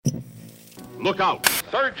Look out!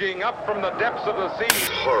 Surging up from the depths of the sea.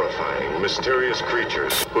 Horrifying, mysterious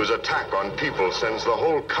creatures whose attack on people sends the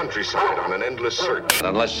whole countryside on an endless search. And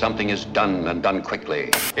unless something is done, and done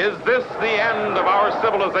quickly. Is this the end of our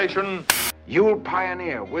civilization? You'll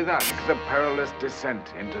pioneer with us the perilous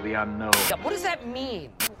descent into the unknown. What does that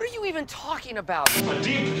mean? What are you even talking about? A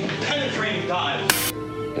deep, penetrating dive.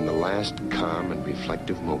 In the last calm and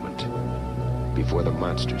reflective moment, before the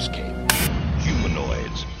monsters came.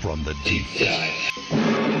 Humanoids from the Deep Dive.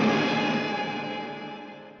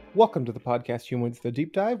 Welcome to the podcast Humanoids the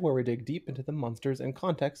Deep Dive, where we dig deep into the monsters and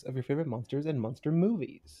context of your favorite monsters and monster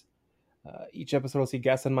movies. Each episode will see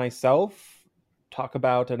guests and myself talk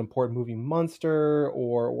about an important movie monster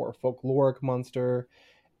or folkloric monster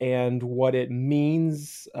and what it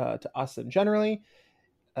means to us and generally,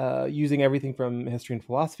 using everything from history and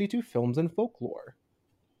philosophy to films and folklore.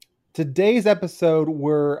 Today's episode,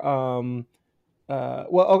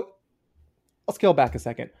 I'll scale back a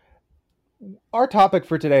second. Our topic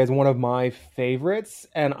for today is one of my favorites,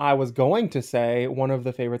 and I was going to say one of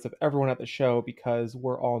the favorites of everyone at the show because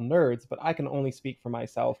we're all nerds, but I can only speak for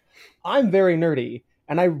myself. I'm very nerdy,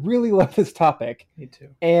 and I really love this topic. Me too.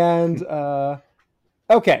 And,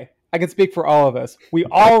 okay, I can speak for all of us. We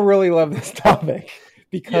all really love this topic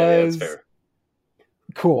because... Yeah, that's fair.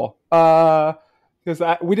 Cool. Because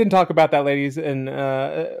we didn't talk about that, ladies and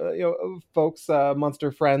folks,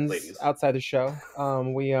 monster friends Ladies. outside the show.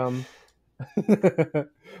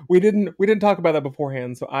 We didn't talk about that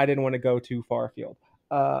beforehand, so I didn't want to go too far afield.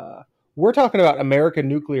 We're talking about American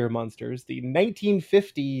nuclear monsters, the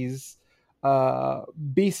 1950s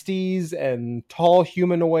beasties and tall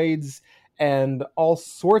humanoids and all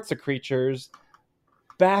sorts of creatures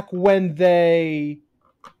back when they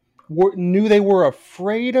knew they were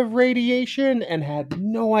afraid of radiation and had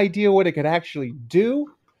no idea what it could actually do.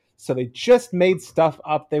 So they just made stuff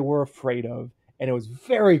up they were afraid of. And it was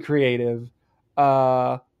very creative.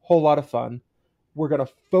 Whole lot of fun. We're going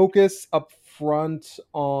to focus up front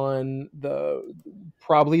on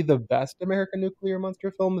probably the best American nuclear monster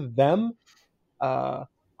film, Them.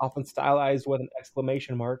 Often stylized with an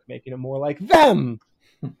exclamation mark, making it more like Them.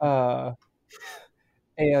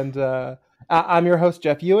 I'm your host,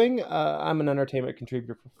 Jeff Ewing. I'm an entertainment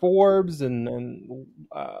contributor for Forbes and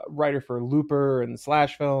writer for Looper and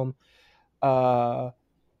Slash Film. Host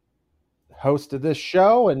of this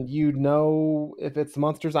show, and you know if it's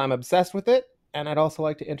monsters, I'm obsessed with it. And I'd also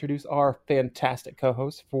like to introduce our fantastic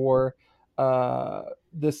co-host for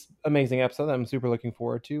this amazing episode that I'm super looking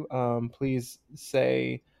forward to. Please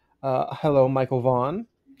say hello, Michael Vaughn.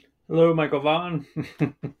 Hello, Michael Vaughn.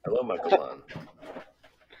 Hello, Michael Vaughn.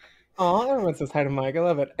 Oh, everyone says hi to Mike. I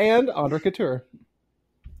love it. And Andre Couture.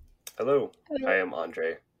 Hello, I am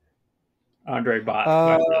Andre. Andre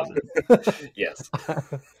Bot. Yes.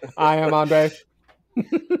 I am Andre.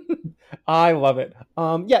 I love it.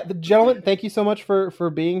 The gentlemen, thank you so much for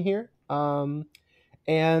being here. I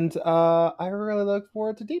really look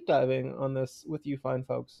forward to deep diving on this with you fine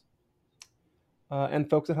folks. And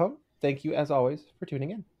folks at home, thank you as always for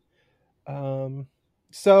tuning in.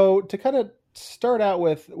 So to kind of start out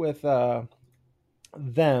with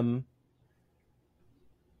Them,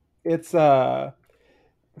 it's so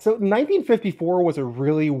 1954 was a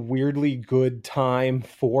really weirdly good time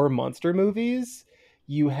for monster movies.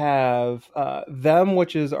 You have Them,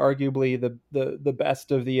 which is arguably the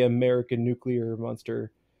best of the American nuclear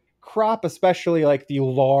monster crop, especially like the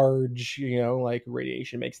large, like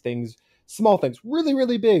radiation makes small things really,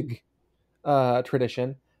 really big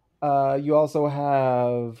tradition. You also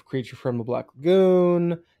have Creature from the Black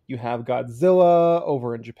Lagoon. You have Godzilla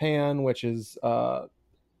over in Japan, which is a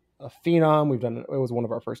phenom. It was one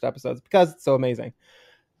of our first episodes because it's so amazing.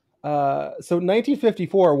 So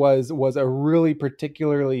 1954 was a really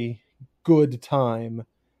particularly good time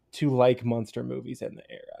to like monster movies in the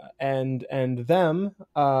era, and Them,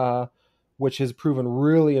 which has proven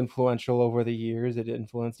really influential over the years. It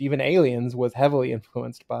influenced even Aliens, was heavily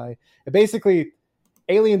influenced by it. Basically,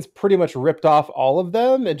 Aliens pretty much ripped off all of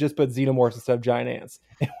them and just put xenomorphs instead of giant ants.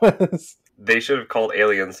 It was. They should have called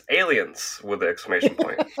Aliens with the exclamation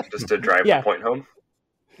point, just to drive the point home.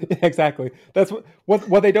 Exactly. That's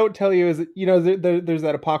what they don't tell you is, there's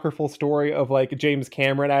that apocryphal story of like James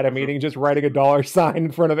Cameron at a meeting just writing a dollar sign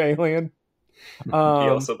in front of Alien. He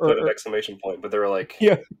also put an exclamation point, but they were like,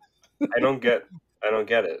 I don't get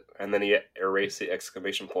it. And then he erased the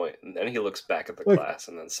exclamation point, and then he looks back at the class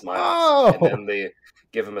and then smiles, and then they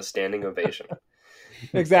give him a standing ovation.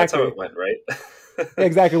 Exactly. That's how it went, right?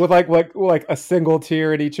 Exactly, with like a single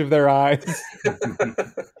tear in each of their eyes.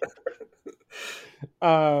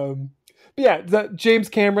 James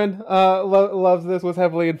Cameron loves this, was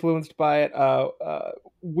heavily influenced by it.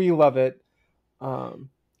 We love it.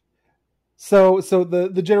 So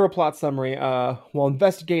the general plot summary, while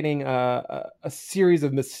investigating a series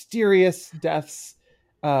of mysterious deaths,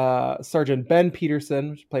 Sergeant Ben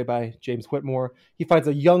Peterson, played by James Whitmore, he finds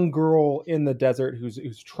a young girl in the desert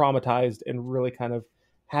who's traumatized and really kind of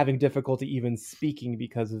having difficulty even speaking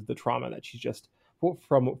because of the trauma that she's just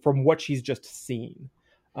from what she's just seen.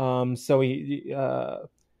 So the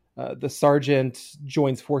sergeant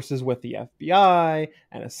joins forces with the FBI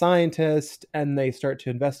and a scientist, and they start to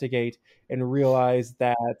investigate and realize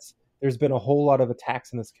that there's been a whole lot of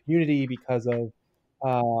attacks in this community because of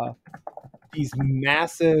these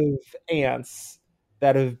massive ants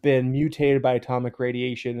that have been mutated by atomic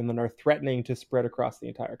radiation and then are threatening to spread across the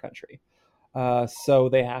entire country. So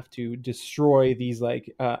they have to destroy these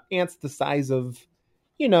ants the size of,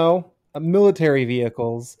 military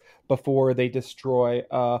vehicles before they destroy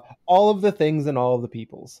all of the things and all of the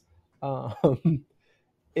peoples.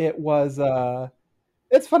 It's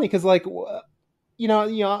funny because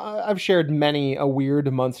I've shared many a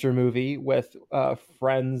weird monster movie with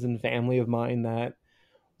friends and family of mine that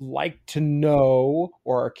like to know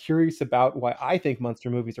or are curious about why I think monster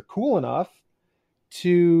movies are cool enough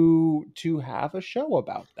to have a show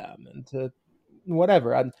about them and to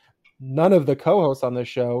whatever. None of the co-hosts on this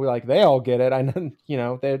show, they all get it. I know,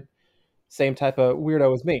 they're same type of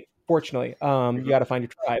weirdo as me. Fortunately, you got to find your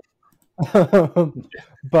tribe.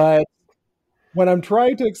 But when I'm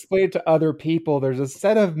trying to explain it to other people, there's a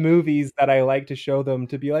set of movies that I like to show them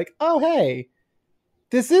to be like, oh, hey,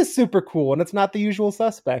 this is super cool. And it's not The Usual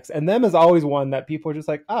Suspects. And them is always one that people are just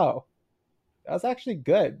like, oh, that was actually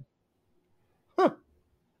good. Huh.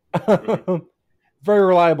 Very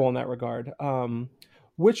reliable in that regard.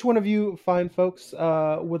 Which one of you fine folks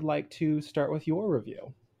would like to start with your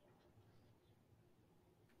review?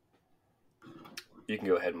 You can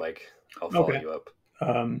go ahead, Mike. I'll follow you up.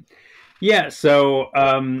 So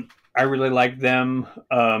I really like them.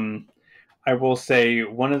 I will say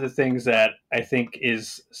one of the things that I think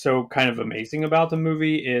is so kind of amazing about the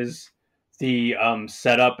movie is the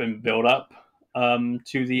setup and build up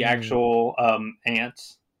to the actual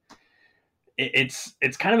ants.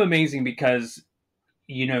 It's kind of amazing because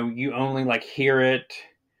you only hear it,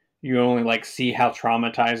 you only see how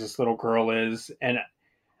traumatized this little girl is, and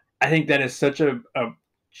I think that is such a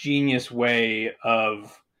genius way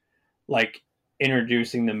of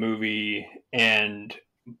introducing the movie and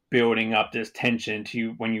building up this tension to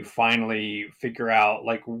when you finally figure out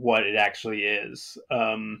what it actually is.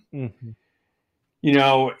 It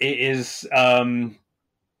is the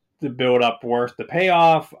build up worth the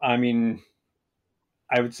payoff. I mean,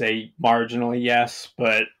 I would say marginally yes,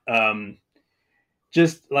 but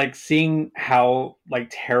just seeing how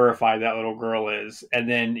terrified that little girl is, and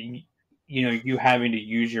then you having to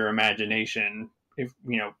use your imagination if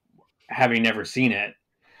having never seen it,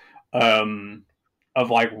 of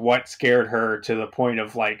what scared her to the point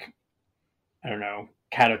of I don't know,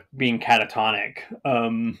 being catatonic.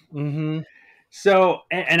 So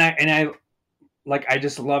and I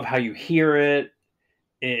just love how you hear it.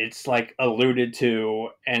 It's alluded to,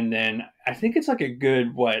 and then I think it's a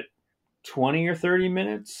good 20 or 30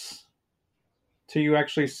 minutes till you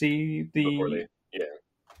actually see the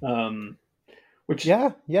which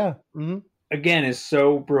again is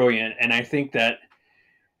so brilliant. And I think that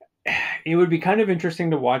it would be kind of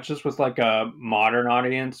interesting to watch this with a modern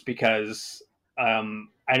audience, because I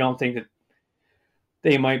don't think that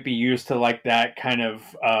they might be used to that kind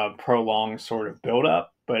of prolonged sort of build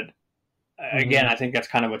up, but again, I think that's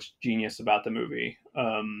kind of what's genius about the movie.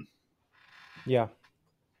 So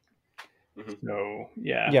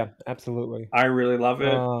yeah, absolutely. I really love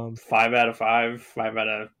it. 5 out of 5, 5 out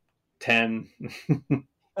of 10.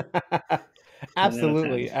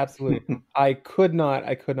 Absolutely. I could not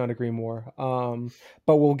agree more.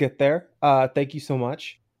 But we'll get there. Thank you so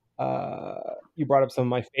much. You brought up some of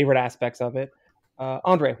my favorite aspects of it.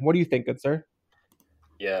 Andre, what do you think, good sir?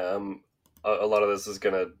 Yeah, a lot of this is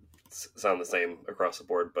gonna sound the same across the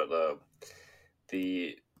board, but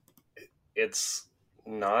it's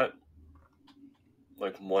not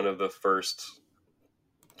one of the first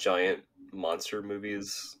giant monster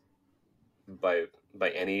movies by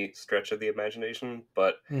any stretch of the imagination,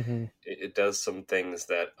 but it does some things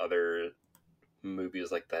that other movies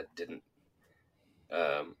like that didn't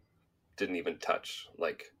even touch,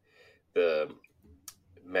 the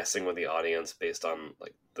messing with the audience based on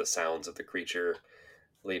the sounds of the creature,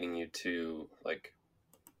 leading you to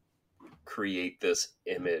create this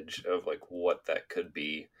image of what that could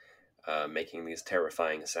be, making these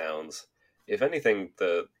terrifying sounds. if anything,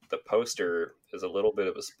 the poster is a little bit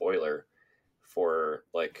of a spoiler for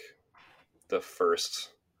like the first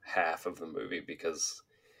half of the movie, because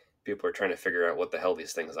people are trying to figure out what the hell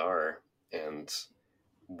these things are and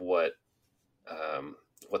what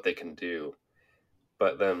they can do.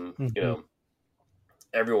 But then, you know,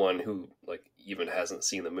 everyone who like even hasn't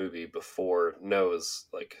seen the movie before knows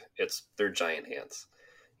like they're giant hands,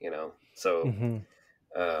 you know. So,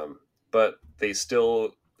 but they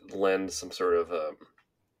still lend some sort of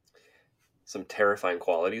some terrifying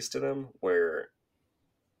qualities to them, where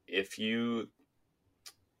if you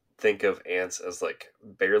think of ants as like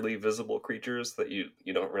barely visible creatures that you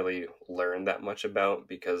don't really learn that much about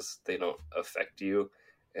because they don't affect you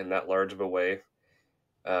in that large of a way,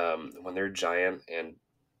 when they're giant and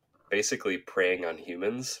basically preying on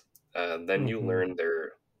humans, then you learn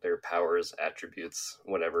their powers, attributes,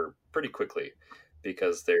 whatever, pretty quickly,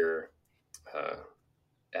 because they're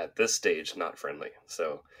at this stage not friendly.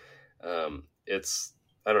 So it's,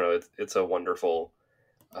 I don't know, it's a wonderful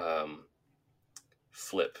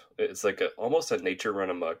flip. It's like almost a nature run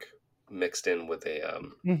amok mixed in with a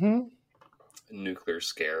nuclear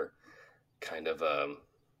scare kind of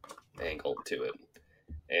angle to it.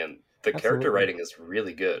 And the character writing is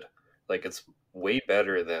really good. Like, it's way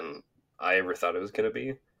better than I ever thought it was going to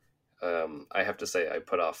be. I have to say, I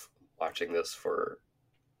put off watching this for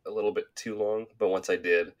a little bit too long, but once I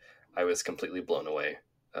did, I was completely blown away.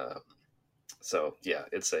 So yeah,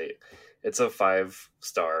 it's a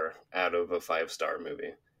 5-star out of a 5-star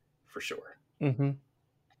movie for sure.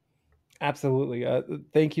 Absolutely.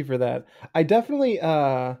 Thank you for that. I definitely,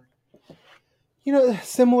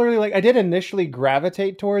 similarly, like I did initially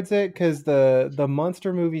gravitate towards it because the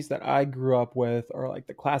monster movies that I grew up with are like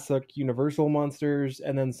the classic Universal monsters,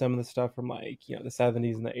 and then some of the stuff from like, the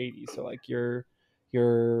 70s and the 80s. So like your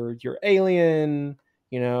Alien,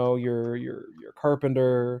 your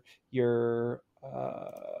Carpenter, your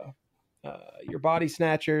Body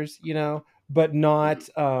Snatchers, but not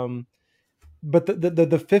but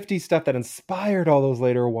the 50s stuff that inspired all those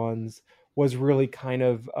later ones was really kind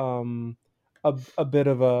of a bit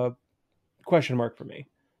of a question mark for me.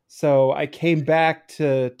 So I came back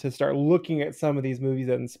to start looking at some of these movies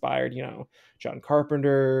that inspired, John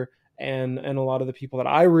Carpenter and a lot of the people that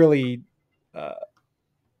I really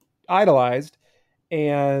idolized.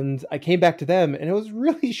 And I came back to them, and it was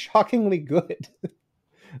really shockingly good.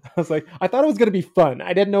 I was like, I thought it was going to be fun.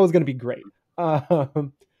 I didn't know it was going to be great. I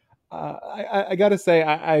got to say,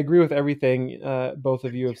 I agree with everything both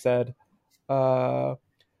of you have said.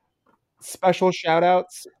 Special shout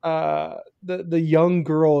outs. The young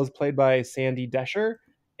girl is played by Sandy Desher,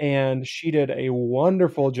 and she did a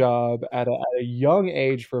wonderful job at a young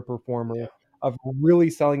age for a performer of really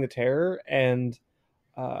selling the terror. And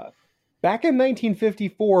back in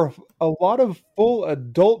 1954, a lot of full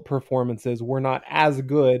adult performances were not as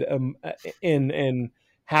good in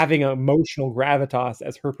having emotional gravitas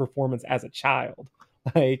as her performance as a child.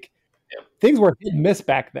 Like, things were hit and miss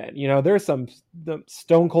back then. There's the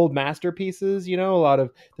stone cold masterpieces. A lot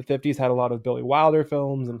of the 50s had a lot of Billy Wilder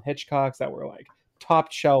films and Hitchcocks that were like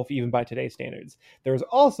top shelf even by today's standards. There was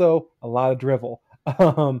also a lot of drivel,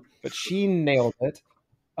 but she nailed it.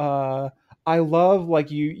 I love, like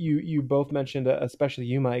you both mentioned, especially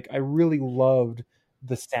you, Mike. I really loved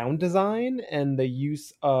the sound design and the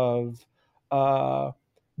use of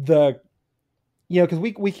because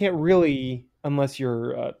we can't really, unless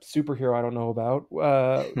you're a superhero I don't know about,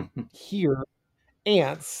 hear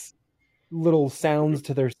ants little sounds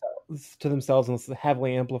to themselves unless it's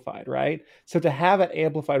heavily amplified, right? So to have it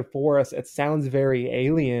amplified for us, it sounds very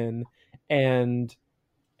alien, and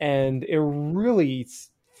it really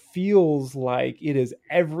feels like it is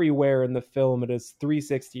everywhere in the film. It is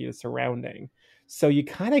 360 to surrounding, so you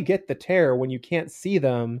kind of get the terror when you can't see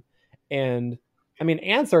them. And I mean,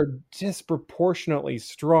 ants are disproportionately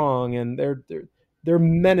strong, and they're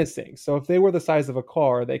menacing. So if they were the size of a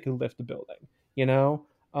car, they could lift a building,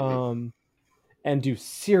 and do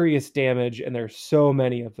serious damage. And there's so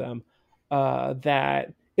many of them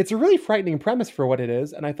that it's a really frightening premise for what it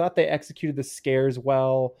is. And I thought they executed the scares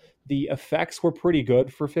well. The effects were pretty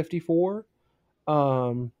good for 54.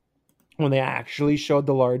 When they actually showed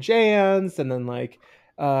the large ants, and then like,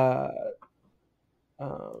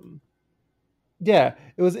 yeah,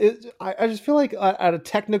 I just feel like at a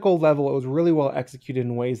technical level, it was really well executed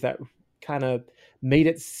in ways that kind of made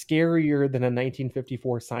it scarier than a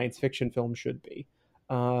 1954 science fiction film should be.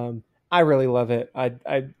 I really love it. I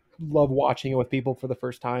love watching it with people for the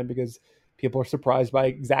first time because people are surprised by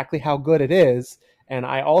exactly how good it is. And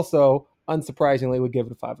I also, unsurprisingly, would give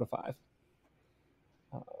it a 5 out of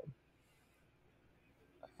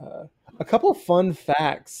 5. A couple of fun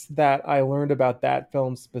facts that I learned about that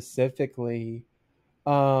film specifically.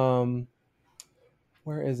 Where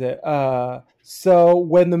is it? So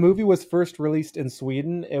when the movie was first released in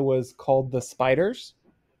Sweden, it was called The Spiders.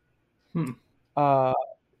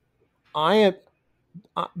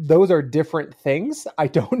 Those are different things. I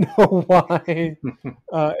don't know why it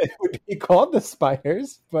would be called The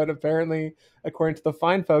Spiders, but apparently, according to the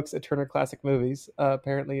fine folks at Turner Classic Movies,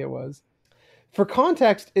 apparently it was. For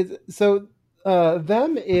context, them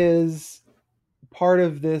is part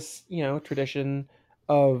of this, tradition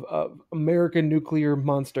of American nuclear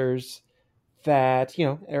monsters that,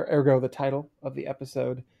 ergo the title of the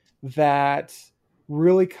episode, that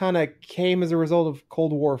really kind of came as a result of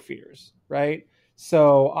Cold War fears, right?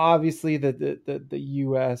 So obviously the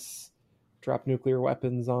U.S. dropped nuclear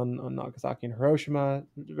weapons on Nagasaki and Hiroshima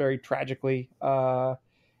very tragically,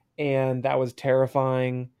 and that was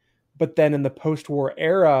terrifying. But then in the post-war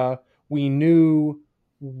era, we knew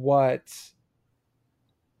what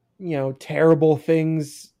terrible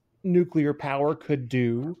things nuclear power could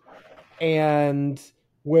do, and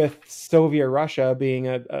with Soviet Russia being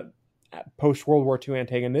a post-World War II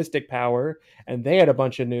antagonistic power, and they had a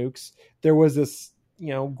bunch of nukes, there was this,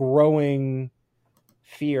 growing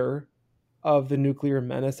fear of the nuclear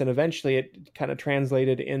menace, and eventually it kind of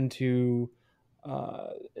translated into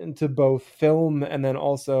both film, and then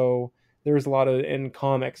also there was a lot of in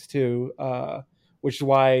comics too, which is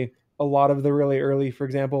why a lot of the really early, for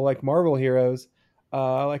example, like Marvel heroes,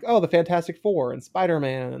 the Fantastic Four and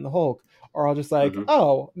Spider-Man and the Hulk, are all just like,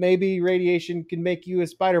 oh, maybe radiation can make you a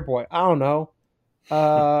Spider-Boy. I don't know.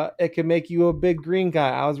 It can make you a big green guy.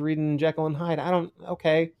 I was reading Jekyll and Hyde.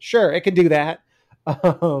 Okay, sure, it can do that.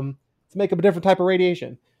 To make up a different type of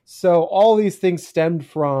radiation. So all these things stemmed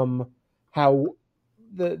from how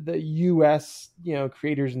the U.S.,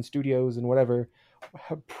 creators and studios and whatever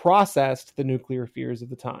have processed the nuclear fears of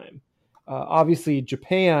the time. Obviously,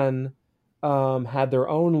 Japan had their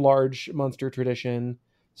own large monster tradition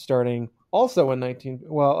starting also in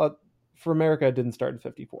for America, it didn't start in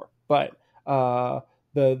 1954, but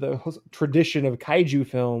the tradition of kaiju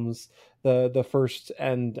films, the first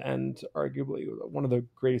and arguably one of the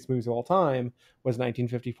greatest movies of all time was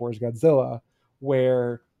 1954's Godzilla,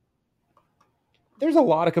 where there's a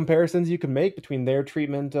lot of comparisons you can make between their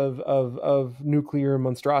treatment of nuclear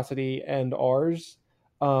monstrosity and ours,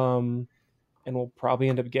 and we'll probably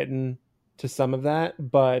end up getting to some of that,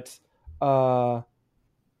 but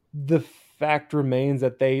the fact remains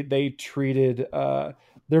that they treated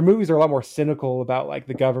their movies are a lot more cynical about like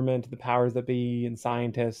the government, the powers that be, and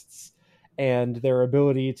scientists, and their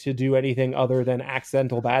ability to do anything other than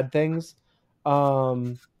accidental bad things,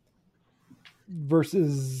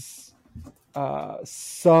 versus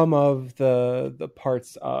some of the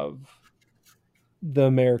parts of the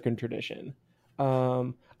American tradition.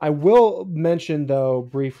 I will mention, though,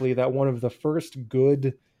 briefly that one of the first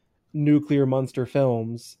good nuclear monster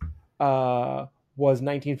films was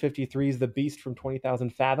 1953's The Beast from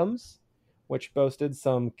 20,000 Fathoms, which boasted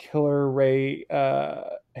some killer Ray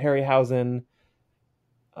Harryhausen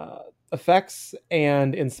effects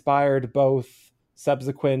and inspired both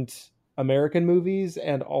subsequent American movies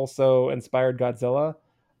and also inspired Godzilla.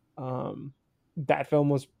 That film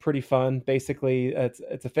was pretty fun. Basically,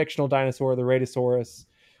 it's a fictional dinosaur, the Radosaurus,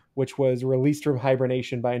 which was released from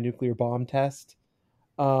hibernation by a nuclear bomb test.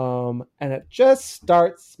 And it just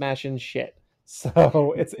starts smashing shit.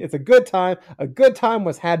 So it's a good time. A good time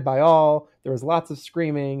was had by all. There was lots of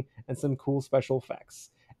screaming and some cool special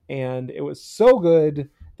effects. And it was so good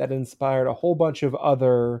that it inspired a whole bunch of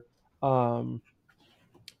other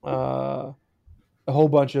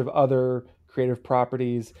creative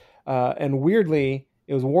properties. And weirdly,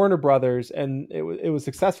 it was Warner Brothers, and it was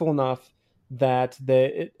successful enough that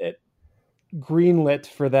it greenlit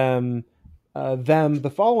for them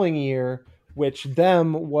the following year, which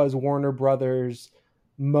was Warner Brothers'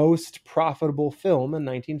 most profitable film in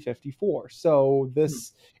 1954. So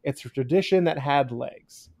it's a tradition that had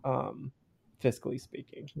legs, fiscally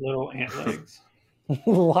speaking. Little ant legs.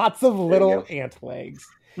 Lots of little ant legs.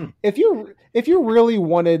 If you really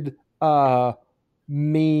wanted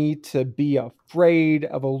me to be afraid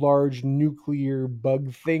of a large nuclear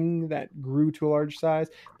bug thing that grew to a large size,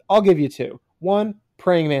 I'll give you two. One,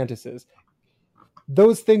 praying mantises.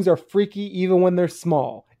 Those things are freaky even when they're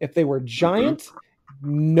small. If they were giant,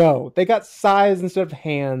 no. They got size instead of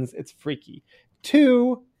hands. It's freaky.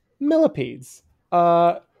 Two, millipedes.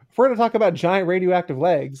 If we're going to talk about giant radioactive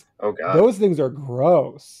legs, oh God, those things are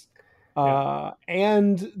gross.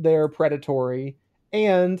 And they're predatory.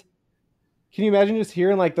 And Can you imagine just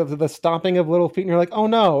hearing like the stomping of little feet and you're like, oh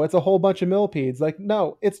no, it's a whole bunch of millipedes. Like,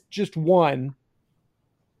 no, it's just one.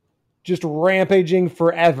 Just rampaging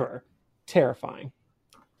forever. Terrifying.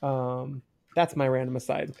 That's my random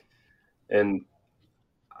aside. And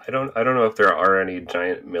I don't know if there are any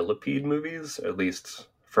giant millipede movies, at least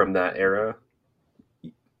from that era.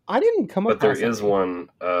 I didn't come across. But there any. is one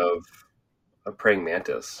of a praying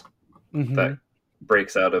mantis that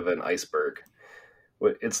breaks out of an iceberg.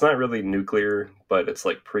 It's not really nuclear, but it's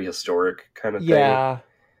like prehistoric kind of thing. Yeah.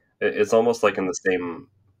 It's almost like in the same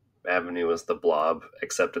avenue as the Blob,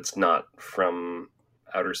 except it's not from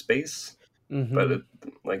outer space. But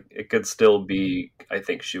it could still be, I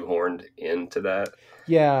think, shoehorned into that.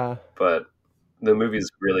 Yeah. But the movie's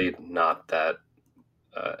really not that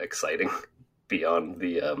exciting beyond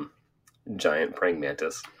the giant praying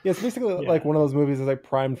mantis. Yeah, it's basically like one of those movies that's like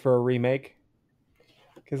primed for a remake.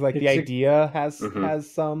 Because like the idea has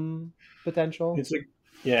some potential.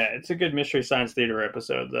 It's a good Mystery Science Theater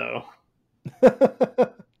episode, though.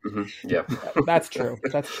 Yeah, that's true.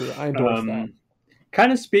 That's true. I endorse that.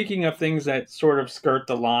 Kind of speaking of things that sort of skirt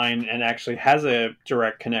the line and actually has a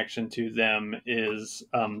direct connection to them is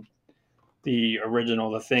the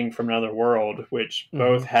original The Thing from Another World, which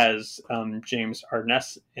both has James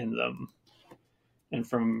Arness in them, and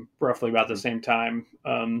from roughly about the same time.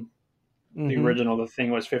 The original The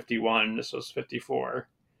Thing was 51. This was 54.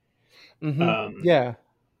 Yeah.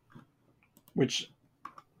 Which,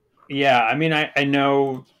 I mean, I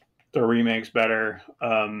know the remake's better.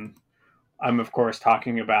 I'm, of course,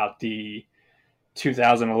 talking about the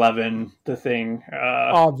 2011 The Thing.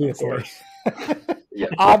 Obviously.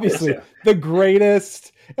 Obviously. The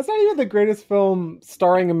greatest. It's not even the greatest film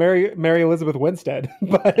starring Mary Elizabeth Winstead,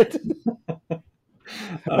 but...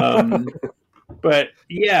 but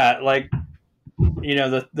yeah, like, you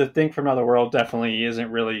know, the Thing from Another World definitely isn't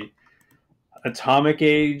really atomic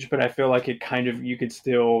age, but I feel like it kind of, you could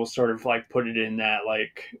still sort of like put it in that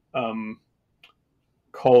like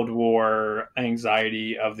Cold War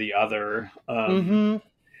anxiety of the other. And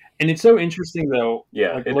it's so interesting though,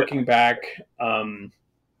 like looking back, and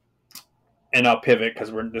I'll pivot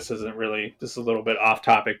because this is a little bit off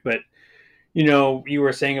topic, but you know, you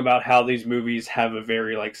were saying about how these movies have a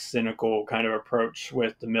very like cynical kind of approach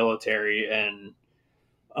with the military and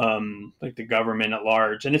like the government at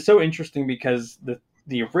large. And it's so interesting because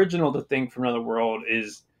the original The Thing from Another World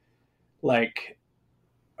is like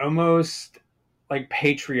almost like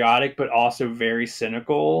patriotic, but also very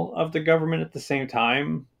cynical of the government at the same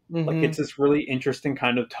time. Like it's this really interesting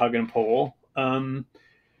kind of tug and pull.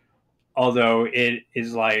 Although it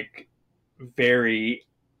is like very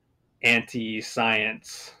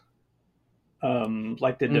anti-science,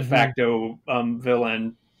 like the de facto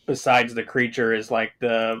villain besides the creature is like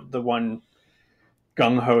the one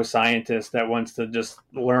gung-ho scientist that wants to just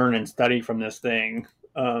learn and study from this thing.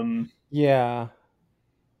 But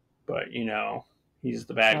you know, he's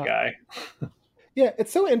the bad guy. Yeah,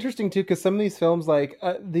 it's so interesting too because some of these films, like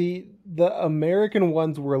the American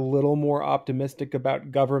ones, were a little more optimistic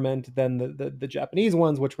about government than the Japanese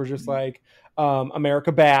ones, which were just like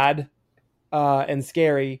America bad and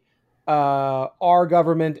scary, our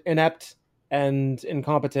government inept and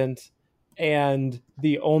incompetent, and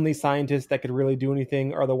the only scientists that could really do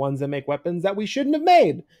anything are the ones that make weapons that we shouldn't have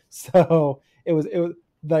made. So it was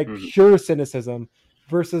like pure cynicism.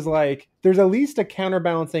 Versus like there's at least a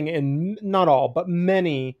counterbalancing in not all but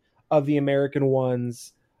many of the American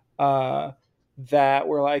ones that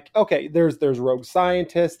were like, okay, there's rogue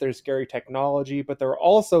scientists, there's scary technology, but there are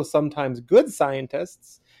also sometimes good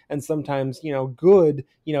scientists and sometimes, you know, good,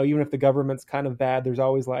 you know, even if the government's kind of bad, there's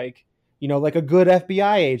always like, you know, like a good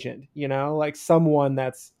FBI agent, you know, like someone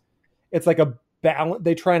that's, it's like a balance.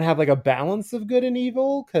 They try and have like a balance of good and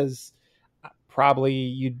evil because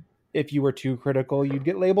probably if you were too critical, you'd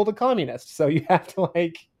get labeled a communist. So you have to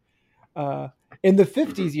like, in the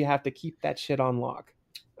 50s, you have to keep that shit on lock.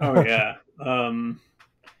 Oh yeah.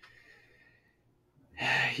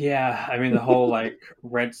 Yeah. I mean, the whole like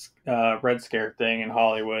Red Scare thing in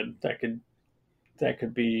Hollywood, that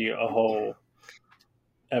could be a whole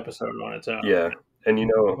episode on its own. Yeah. And you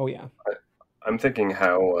know, oh yeah, I'm thinking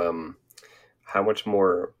how much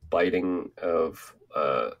more biting of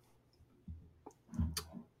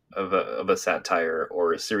a satire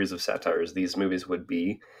or a series of satires these movies would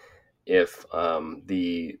be if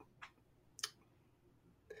the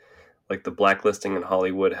blacklisting in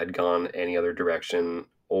Hollywood had gone any other direction,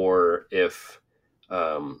 or if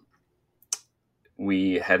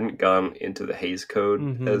we hadn't gone into the Hays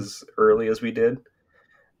Code as early as we did,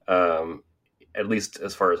 at least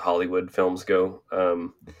as far as Hollywood films go.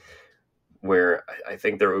 where I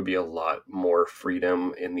think there would be a lot more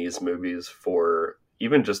freedom in these movies for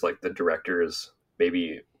even just like the directors.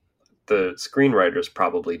 Maybe the screenwriters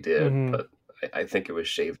probably did, but I think it was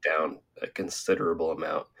shaved down a considerable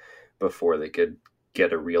amount before they could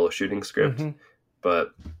get a real shooting script.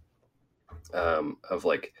 But of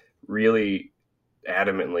like really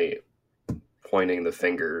adamantly pointing the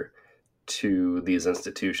finger to these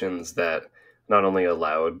institutions that not only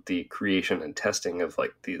allowed the creation and testing of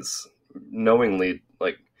like these knowingly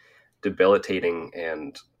like debilitating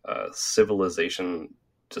and civilization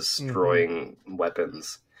destroying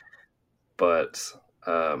weapons, but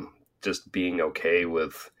just being okay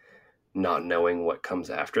with not knowing what comes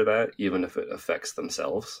after that, even if it affects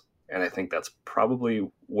themselves. And I think that's probably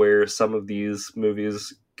where some of these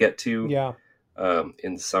movies get to,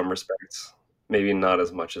 in some respects. Maybe not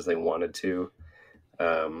as much as they wanted to.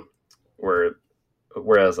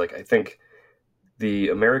 Whereas, like, I think the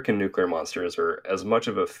American nuclear monsters are as much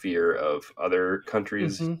of a fear of other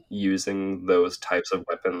countries using those types of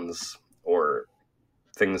weapons or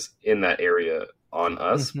things in that area on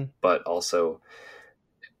us, but also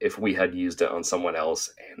if we had used it on someone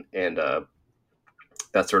else, and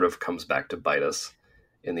that sort of comes back to bite us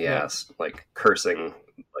in the ass, like cursing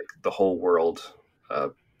like the whole world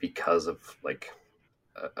because of like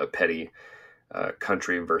a petty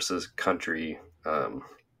country versus country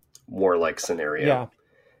warlike scenario.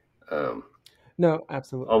 No,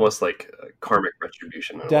 absolutely. Almost like karmic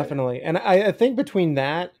retribution. Definitely. And I think between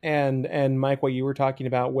that and Mike, what you were talking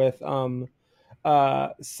about with some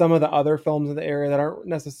of the other films in the area that aren't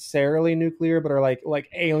necessarily nuclear, but are like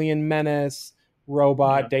Alien Menace,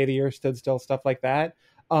 Robot, Day the Earth Stood Still, stuff like that.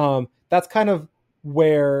 That's kind of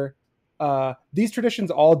where these traditions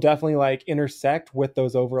all definitely like intersect with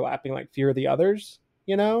those overlapping like Fear of the Others,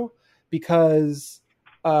 you know, because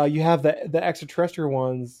you have the extraterrestrial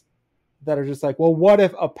ones that are just like, well, what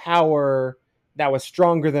if a power that was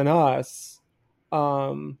stronger than us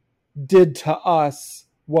did to us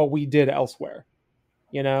what we did elsewhere,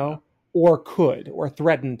 you know, or could, or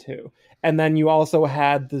threatened to. And then you also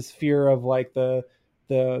had this fear of like the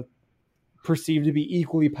perceived to be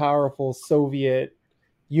equally powerful Soviet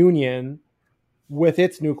Union with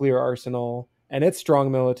its nuclear arsenal and its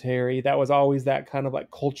strong military. That was always that kind of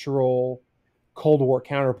like cultural Cold War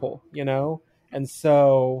counterpole, you know? And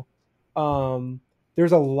so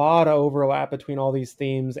there's a lot of overlap between all these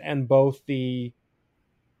themes and both the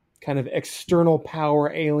kind of external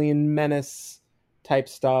power, alien menace type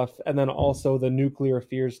stuff, and then also the nuclear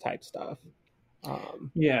fears type stuff. I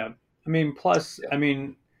mean, plus, I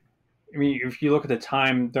mean, if you look at the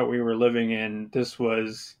time that we were living in, this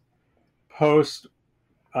was post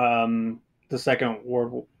the Second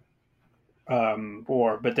World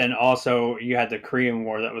War, but then also you had the Korean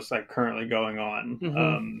War that was like currently going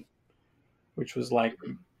on, which was like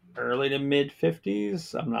early to mid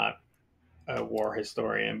 50s. I'm not a war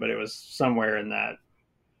historian, but it was somewhere in that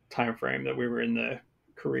time frame that we were in the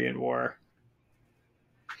Korean War.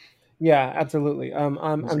 Yeah, absolutely.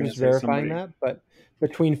 I'm just verifying that, but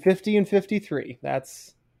between 50 and 53,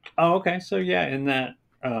 that's... Oh, okay. So yeah, in that...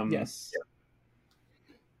 yes.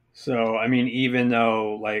 So, I mean, even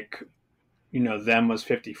though, like, you know, them was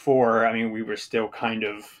 54, I mean, we were still kind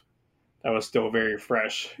of... That was still very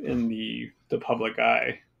fresh in the public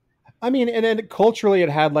eye. I mean, and then culturally it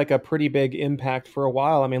had, like, a pretty big impact for a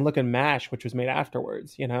while. I mean, look at MASH, which was made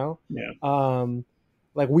afterwards, you know? Yeah.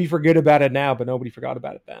 Like, we forget about it now, but nobody forgot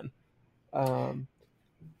about it then.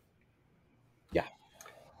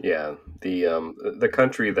 Yeah, the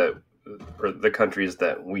country that, or the countries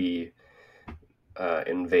that we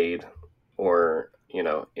invade or, you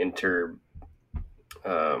know,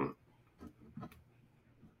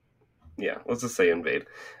 let's just say invade.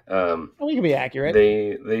 We can be accurate.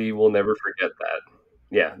 They will never forget that.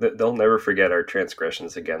 Yeah, they'll never forget our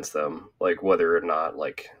transgressions against them, like whether or not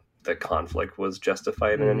like the conflict was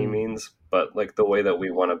justified in any means, but like the way that we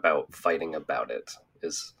went about fighting about it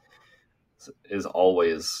is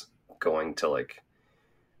always going to like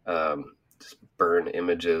just burn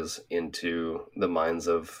images into the minds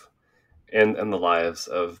of and the lives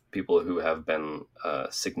of people who have been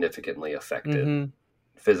significantly affected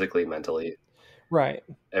physically, mentally, right,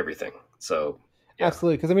 everything. So yeah.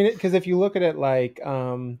 Absolutely, because if you look at it like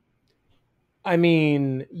I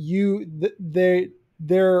mean,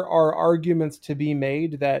 there are arguments to be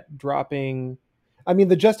made that dropping, I mean,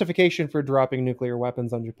 the justification for dropping nuclear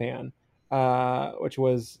weapons on Japan, which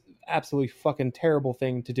was absolutely fucking terrible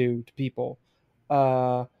thing to do to people,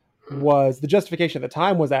 was the justification at the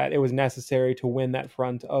time was that it was necessary to win that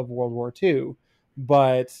front of World War II.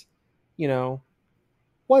 But, you know,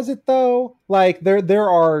 was it though? Like there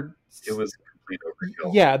are it was complete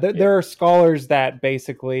overkill. Yeah, there are scholars that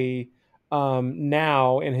basically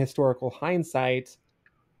now, in historical hindsight,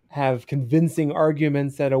 have convincing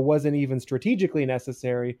arguments that it wasn't even strategically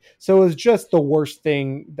necessary. So it was just the worst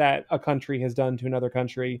thing that a country has done to another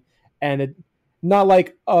country, and it not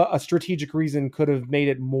like a strategic reason could have made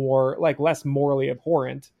it more like less morally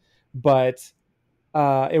abhorrent, but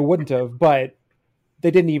it wouldn't have. But they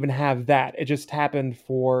didn't even have that. It just happened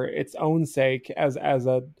for its own sake as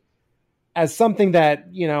something that,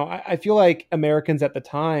 you know, I feel like Americans at the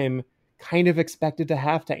time kind of expected to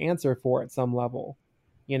have to answer for at some level,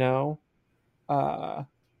 you know?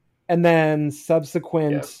 And then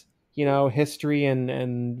subsequent, you know, history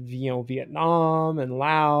and, you know, Vietnam and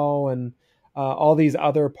Laos and all these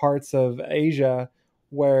other parts of Asia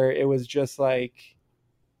where it was just like,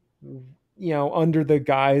 you know, under the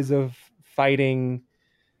guise of fighting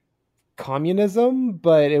communism,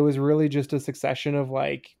 but it was really just a succession of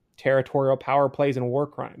like territorial power plays and war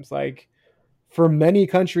crimes. Like for many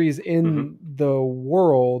countries in the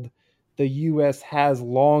world, the US has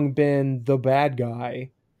long been the bad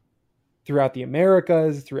guy throughout the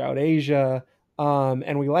Americas, throughout Asia.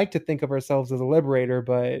 And we like to think of ourselves as a liberator,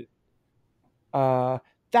 but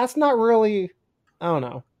that's not really, I don't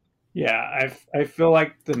know. Yeah, I feel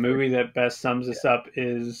like the movie that best sums this up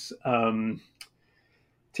is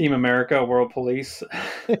Team America: World Police.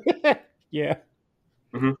 Yeah.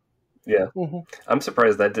 Mm-hmm. Yeah. Mm-hmm. I'm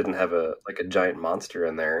surprised that didn't have a giant monster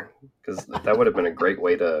in there, because that would have been a great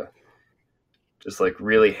way to just like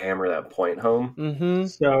really hammer that point home. Mm-hmm.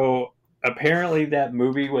 So apparently that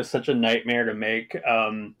movie was such a nightmare to make.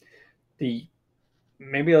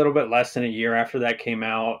 Maybe a little bit less than a year after that came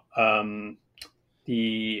out,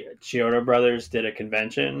 the Chiodo brothers did a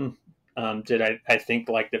convention. I think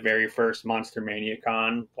like the very first Monster Mania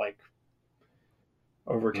Con, like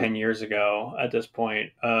over 10 years ago at this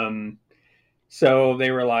point. So they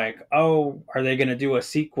were like, oh, are they going to do a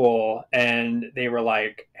sequel? And they were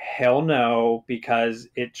like, hell no, because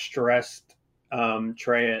it stressed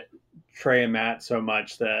Trey and Matt so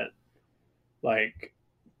much that like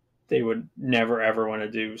they would never ever want to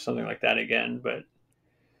do something like that again. But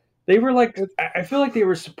they were like, I feel like they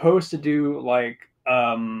were supposed to do like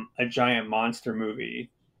a giant monster movie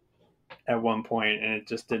at one point, and it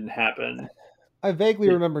just didn't happen. I vaguely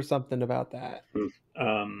remember something about that.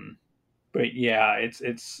 But yeah,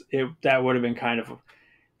 that would have been kind of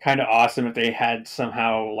awesome if they had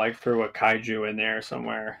somehow like threw a kaiju in there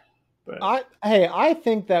somewhere. But I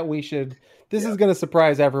think that we should. This is going to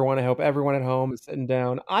surprise everyone. I hope everyone at home is sitting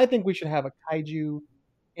down. I think we should have a kaiju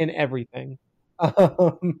in everything.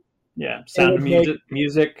 Yeah, Sound of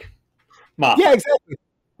Music. Moth. Yeah, exactly.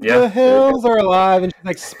 Yeah, the hills are alive, and she's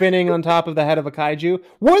like spinning on top of the head of a kaiju.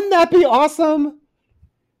 Wouldn't that be awesome?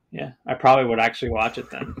 Yeah, I probably would actually watch it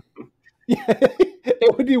then. Yeah,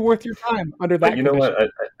 it would be worth your time under that. But you know what?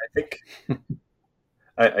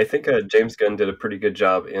 I think James Gunn did a pretty good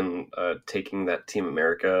job in taking that Team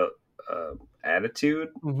America attitude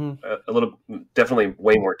a little, definitely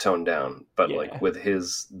way more toned down, but like with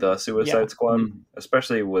the Suicide Squad,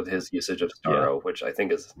 especially with his usage of Starro, which I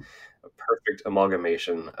think is a perfect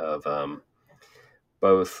amalgamation of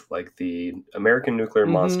both like the American nuclear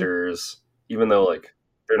monsters, even though like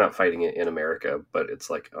they're not fighting it in America, but it's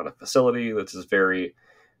like on a facility that's just very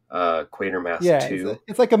Quatermass 2.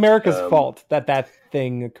 It's like America's fault that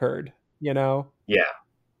thing occurred, you know? Yeah.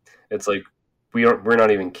 It's like we're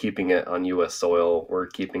not even keeping it on US soil. We're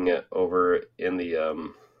keeping it over in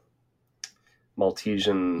the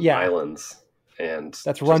Maltesian Islands, and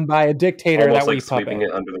that's run by a dictator that we puppet, sweeping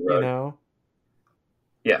it under the rug. You know?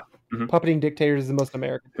 Yeah. Puppeting dictators is the most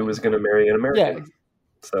American. Who was going to marry an American? Yeah.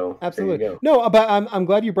 So absolutely. There you go. No, but I'm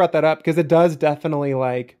glad you brought that up, because it does definitely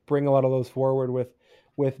like bring a lot of those forward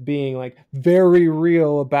with being like very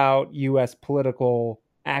real about US political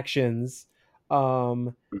actions.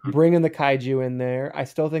 Bringing the kaiju in there. I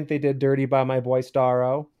still think they did dirty by my boy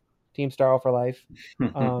Starro. Team Starro for life.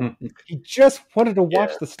 He just wanted to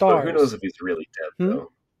watch the stars. Who knows if he's really dead,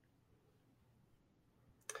 though?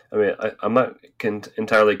 I mean, I'm not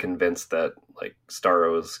entirely convinced that like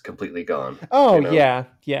Starro is completely gone. Oh, you know?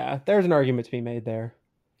 Yeah. There's an argument to be made there.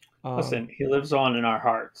 Listen, he lives on in our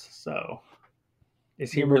hearts, so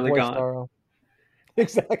is he really gone? Starro.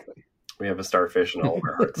 Exactly. We have a starfish in all of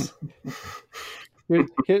our hearts. Here,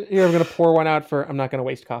 I'm going to pour one out for. I'm not going to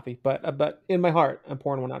waste coffee, but in my heart, I'm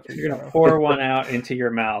pouring one out for. You're going to pour one out into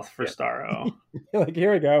your mouth for Starro. Like,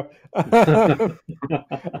 here we go.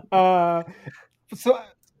 So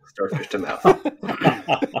starfish to mouth.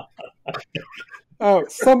 Oh,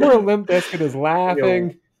 somewhere Limp Bizkit is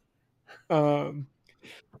laughing. And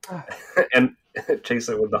chase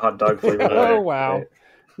it with the hot dog flavor. Oh wow,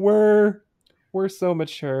 right? We're so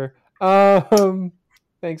mature.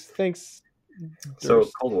 Thanks. So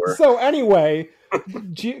Cold War. So anyway,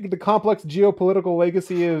 the complex geopolitical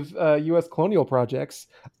legacy of U.S. colonial projects.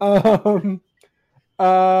 I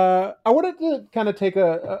wanted to kind of take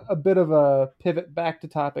a bit of a pivot back to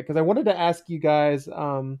topic because I wanted to ask you guys,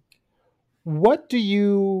 what do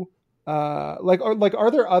you like?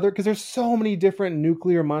 Are there other? Because there's so many different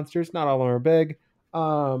nuclear monsters. Not all of them are big.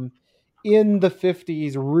 In the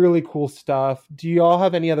 50s, really cool stuff. Do you all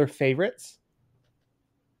have any other favorites?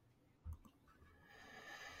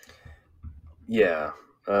 Yeah.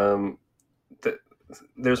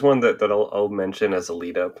 There's one that I'll mention as a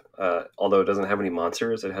lead up. Although it doesn't have any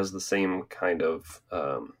monsters, it has the same kind of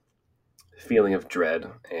feeling of dread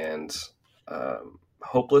and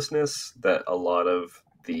hopelessness that a lot of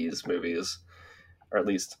these movies, or at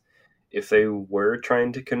least if they were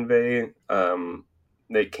trying to convey,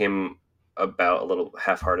 they came about a little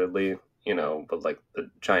half-heartedly, with like the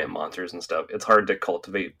giant monsters and stuff. It's hard to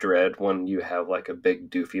cultivate dread when you have like a big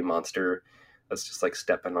doofy monster that's just like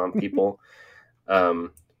stepping on people.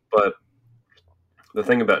 But the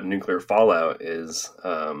thing about nuclear fallout is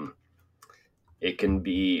it can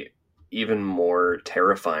be even more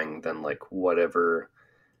terrifying than like whatever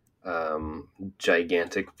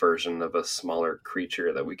gigantic version of a smaller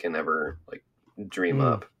creature that we can ever like dream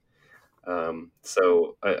up.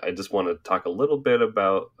 So I just want to talk a little bit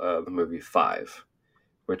about the movie 5,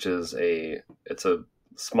 which is it's a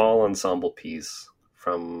small ensemble piece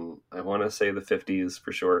from, I want to say, the 50s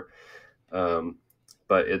for sure.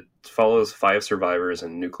 But it follows 5 survivors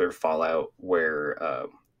in nuclear fallout where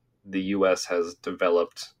the U.S. has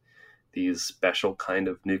developed these special kind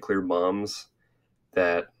of nuclear bombs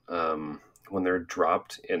that when they're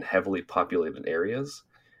dropped in heavily populated areas,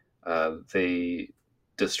 they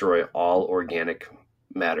destroy all organic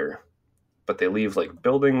matter, but they leave like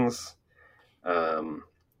buildings,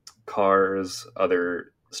 cars,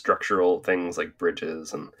 other structural things like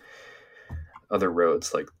bridges and other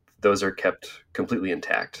roads, like those are kept completely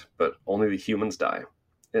intact, but only the humans die.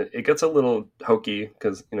 It gets a little hokey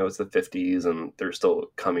because, it's the 50s and they're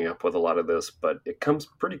still coming up with a lot of this, but it comes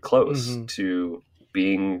pretty close to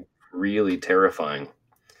being really terrifying.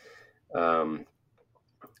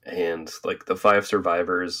 And like the 5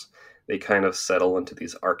 survivors, they kind of settle into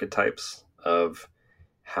these archetypes of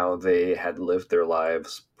how they had lived their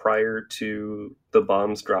lives prior to the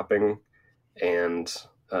bombs dropping. And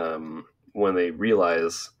when they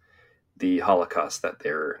realize the Holocaust that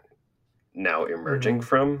they're now emerging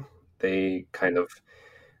from, they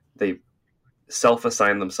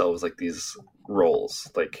self-assign themselves like these roles.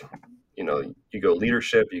 Like, you go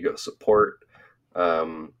leadership, you go support,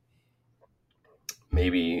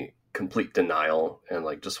 maybe complete denial and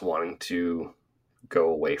like just wanting to go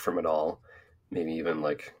away from it all, maybe even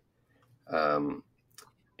like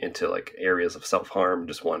into like areas of self-harm,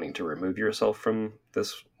 just wanting to remove yourself from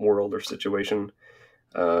this world or situation.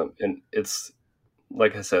 And it's,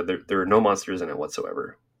 like I said, there are no monsters in it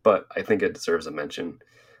whatsoever, but I think it deserves a mention.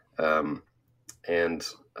 And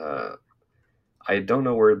I don't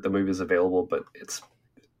know where the movie is available, but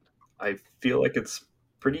I feel like it's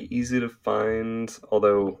pretty easy to find,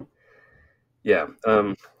 although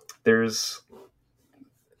it's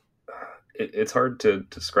hard to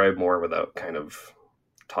describe more without kind of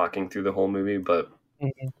talking through the whole movie, but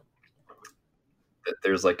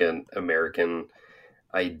there's like an American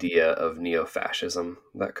idea of neo-fascism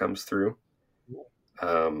that comes through,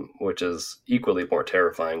 which is equally more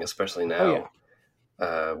terrifying, especially now,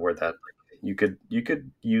 where that you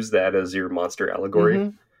could use that as your monster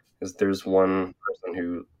allegory. Because there's one person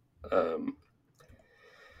who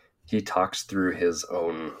he talks through his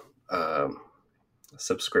own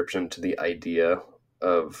subscription to the idea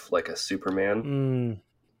of like a Superman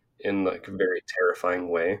in like a very terrifying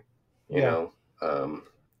way, you know,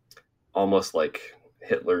 almost like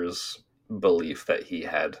Hitler's belief that he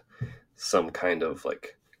had some kind of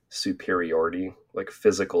like superiority, like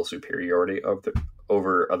physical superiority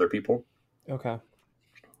over other people. Okay.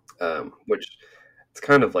 Which it's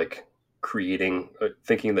kind of like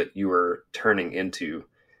thinking that you are turning into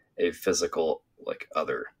a physical like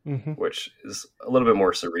other, which is a little bit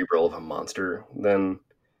more cerebral of a monster than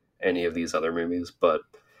any of these other movies. But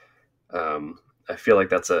I feel like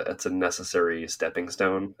that's a necessary stepping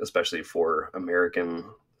stone, especially for American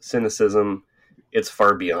cynicism. It's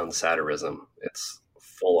far beyond satirism. It's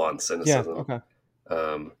full on cynicism. Yeah,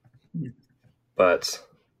 okay. But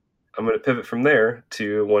I'm going to pivot from there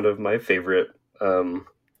to one of my favorite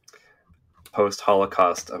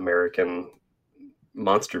post-Holocaust American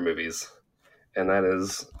monster movies, and that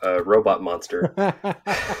is Robot Monster.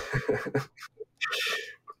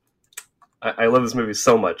 I love this movie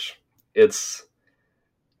so much. It's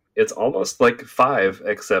almost like Five,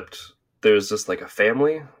 except there's just like a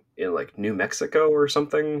family in like New Mexico or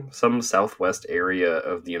something, some southwest area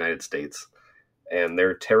of the United States, and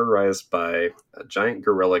they're terrorized by a giant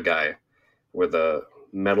gorilla guy with a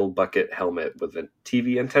metal bucket helmet with the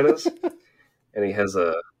TV antennas, and he has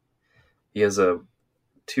a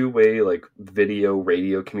two-way like video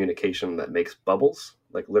radio communication that makes bubbles,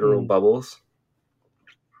 like literal bubbles,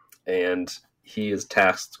 and he is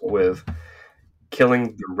tasked with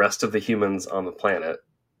killing the rest of the humans on the planet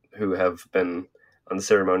who have been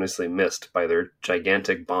unceremoniously missed by their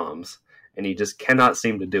gigantic bombs, and he just cannot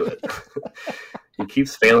seem to do it. He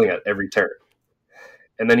keeps failing at every turn,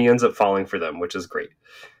 and then he ends up falling for them, which is great.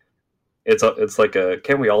 It's like a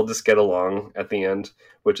can we all just get along at the end,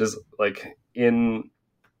 which is like in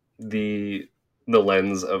the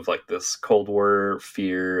lens of like this Cold War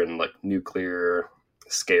fear and like nuclear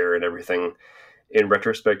scare and everything. In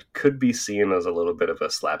retrospect, could be seen as a little bit of a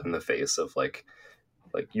slap in the face of like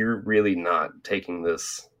you're really not taking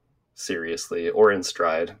this seriously or in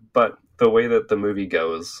stride. But the way that the movie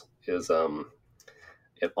goes is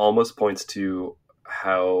it almost points to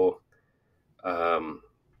how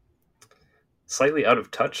slightly out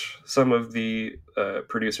of touch some of the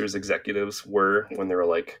producers, executives were when they were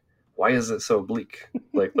like, why is it so bleak?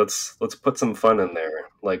 Like, let's put some fun in there.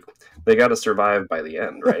 Like, they got to survive by the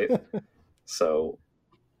end, right? So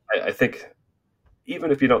I think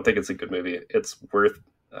even if you don't think it's a good movie, it's worth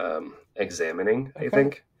examining, I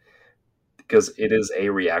think, because it is a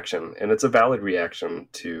reaction, and it's a valid reaction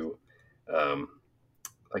to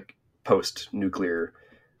like post-nuclear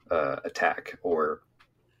attack or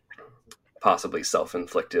possibly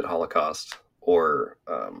self-inflicted Holocaust or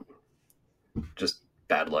just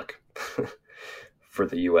bad luck for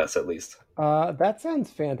the U.S. at least. That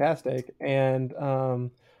sounds fantastic, and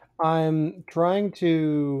I'm trying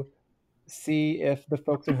to see if the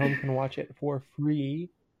folks at home can watch it for free.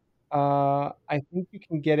 I think you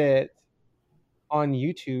can get it on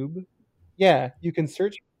YouTube. Yeah, you can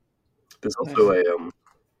search. There's also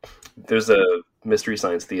there's a Mystery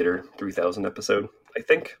Science Theater 3000 episode, I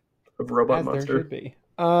think, of Robot Monster. There should be.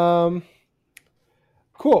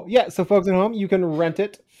 Cool. Yeah, so folks at home, you can rent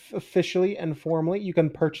it officially and formally. You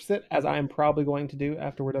can purchase it, as I'm probably going to do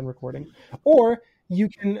after we're done recording. Or you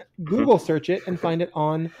can Google search it and find it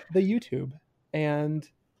on the YouTube. And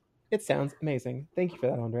it sounds amazing. Thank you for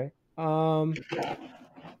that, Andre.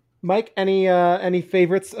 Mike, any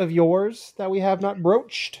favorites of yours that we have not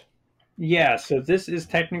broached? Yeah, so this is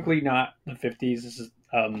technically not the 50s. This is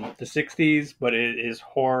the 60s, but it is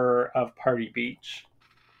Horror of Party Beach.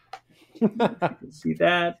 You can see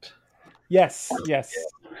that. Yes.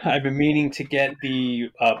 I've been meaning to get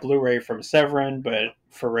the Blu-ray from Severin, but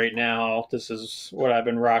for right now, this is what I've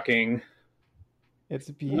been rocking.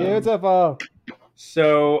 It's beautiful.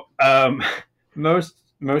 So most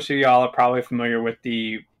of y'all are probably familiar with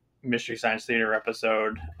the Mystery Science Theater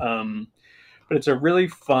episode, but it's a really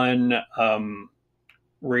fun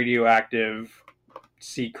radioactive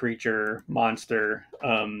sea creature monster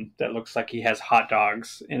that looks like he has hot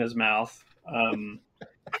dogs in his mouth.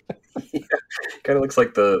 Yeah, kind of looks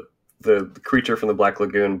like the creature from the Black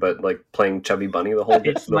Lagoon, but like playing Chubby Bunny the whole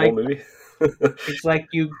movie. It's like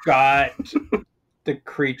you got the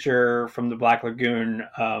creature from the Black Lagoon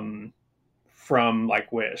from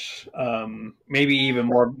like Wish, maybe even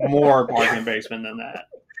more bargain basement than that.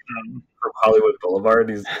 From Hollywood Boulevard,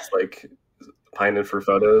 he's just like pining for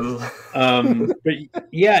photos. But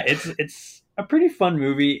yeah, it's a pretty fun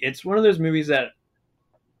movie. It's one of those movies that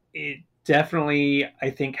it definitely,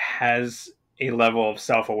 I think, has a level of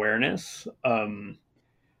self-awareness and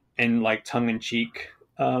like tongue-in-cheek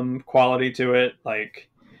quality to it. Like,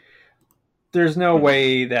 there's no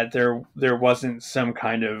way that there wasn't some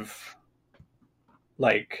kind of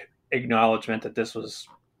like acknowledgement that this was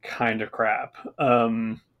kind of crap.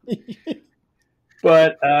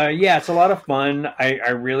 But yeah, it's a lot of fun. I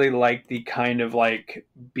really like the kind of like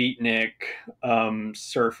beatnik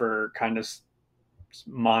surfer kind of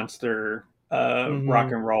monster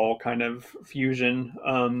rock and roll kind of fusion.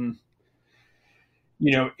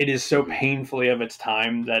 It is so painfully of its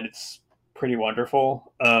time that it's pretty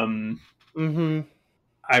wonderful. I've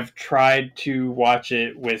tried to watch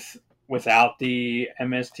it without the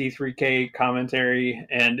MST3K commentary,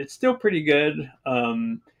 and it's still pretty good.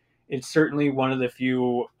 It's certainly one of the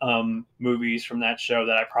few movies from that show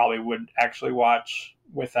that I probably would actually watch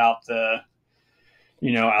without the,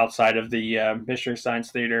 outside of the Mystery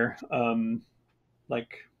Science Theater,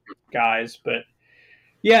 guys. But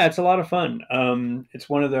Yeah, it's a lot of fun. It's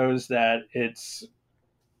one of those that it's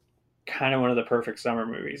kind of one of the perfect summer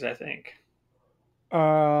movies, I think.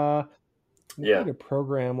 Yeah, a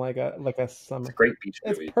program like a summer. It's a great beach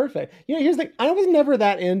movie. It's perfect. Here's the thing. I was never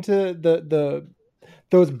that into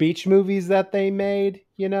those beach movies that they made,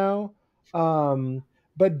 but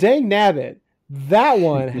dang nabbit, that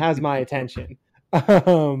one has my attention.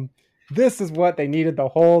 This is what they needed the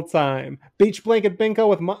whole time. Beach blanket bingo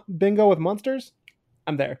with monsters.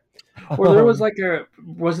 I'm there. Or there was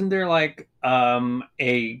wasn't there like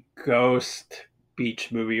a ghost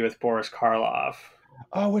beach movie with Boris Karloff?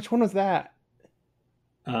 Oh, which one was that?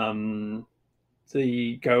 The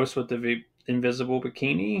ghost with the invisible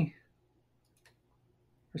bikini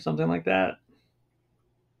or something like that.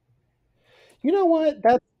 You know what?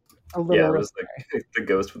 That's a little. Yeah, it was the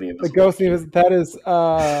ghost with the invisible. The ghost that is.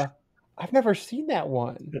 I've never seen that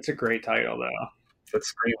one. That's a great title, though. That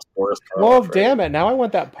screams Boris Karloff. Well, damn it! Now I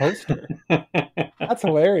want that poster. That's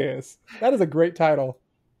hilarious. That is a great title.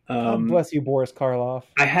 God bless you, Boris Karloff.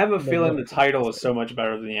 I have a feeling the title is so much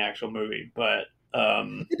better than the actual movie, but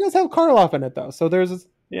it does have Karloff in it, though. So there's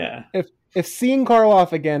If seeing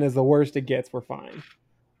Karloff again is the worst it gets, we're fine.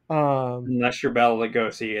 Unless you're Bela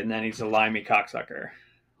Lugosi, and then he's a limey cocksucker.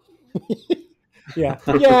 yeah.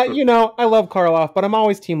 I love Karloff, but I'm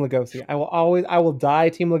always Team Lugosi. I will die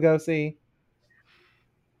Team Lugosi.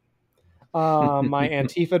 My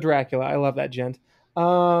Antifa Dracula. I love that gent.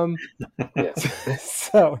 So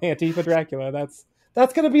Antifa Dracula.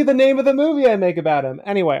 That's going to be the name of the movie I make about him.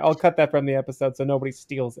 Anyway, I'll cut that from the episode so nobody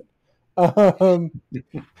steals it.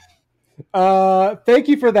 Thank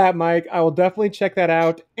you for that, Mike. I will definitely check that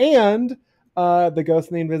out. And The Ghost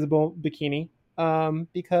in the Invisible Bikini,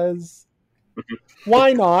 because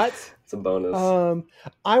why not? It's a bonus.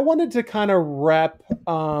 I wanted to kind of rep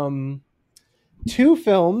two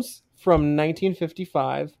films from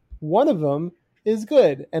 1955. One of them is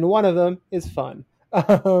good, and one of them is fun.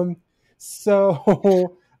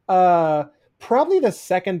 So probably the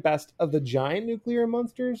second best of the giant nuclear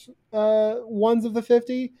monsters ones of the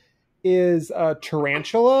 50 is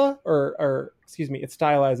Tarantula, or excuse me, it's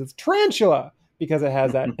stylized. It's Tarantula because it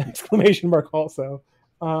has that exclamation mark also.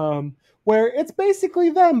 Where it's basically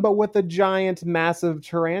them, but with a giant, massive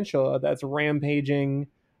tarantula that's rampaging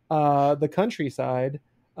the countryside.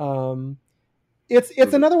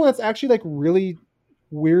 It's another one that's actually like really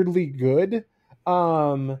weirdly good.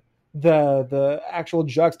 The actual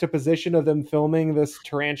juxtaposition of them filming this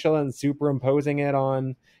tarantula and superimposing it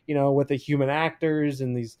on, with the human actors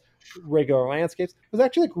and these regular landscapes was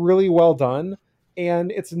actually like really well done.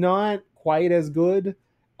 And it's not quite as good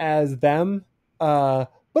as them, but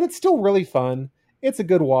it's still really fun. It's a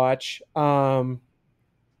good watch. So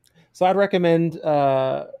I'd recommend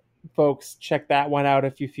folks check that one out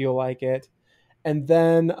if you feel like it. And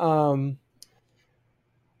then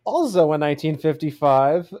also in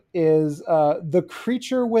 1955 is The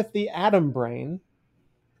Creature with the Atom Brain.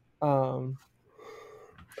 That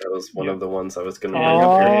was one of the ones I was going to bring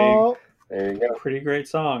up. There you go. Pretty great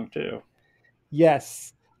song, too.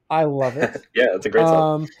 Yes, I love it. Yeah, it's a great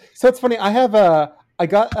song. So it's funny. I had the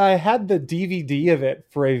DVD of it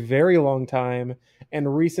for a very long time,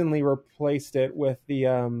 and recently replaced it with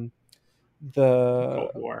the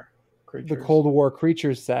Cold War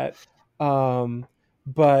Creatures set.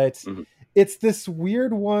 But it's this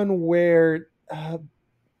weird one where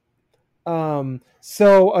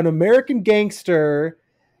so an American gangster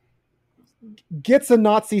gets a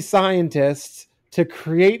Nazi scientist to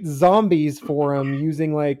create zombies for him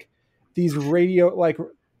using like these radioactive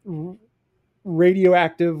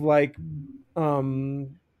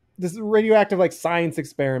this radioactive like science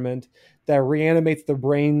experiment that reanimates the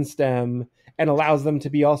brain stem and allows them to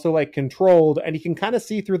be also like controlled, and you can kind of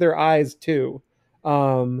see through their eyes too.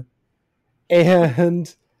 And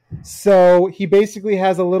so he basically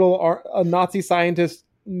has a Nazi scientist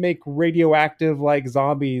make radioactive like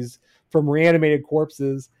zombies from reanimated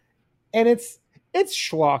corpses, and it's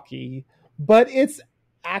schlocky, but it's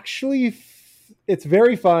actually it's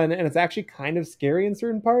very fun, and it's actually kind of scary in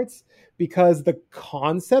certain parts because the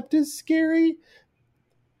concept is scary,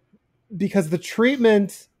 because the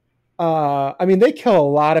treatment they kill a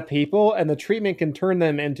lot of people, and the treatment can turn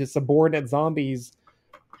them into subordinate zombies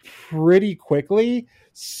pretty quickly.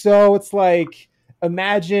 So it's like,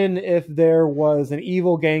 imagine if there was an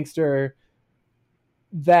evil gangster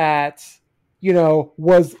that,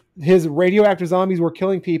 was his radioactive zombies were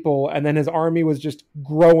killing people, and then his army was just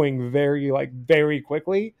growing very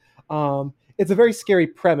quickly. It's a very scary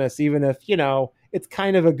premise, even if, it's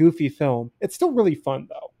kind of a goofy film. It's still really fun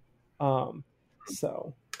though.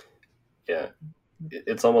 So. Yeah.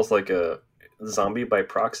 It's almost like zombie by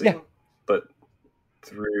proxy, but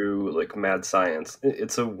through like mad science.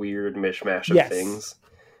 It's a weird mishmash of things,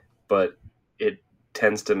 but it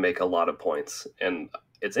tends to make a lot of points. And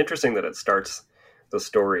it's interesting that it starts the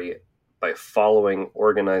story by following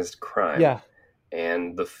organized crime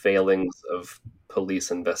and the failings of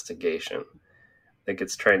police investigation. I think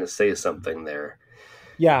it's trying to say something there.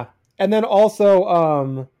 Yeah. And then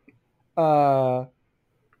also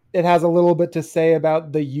it has a little bit to say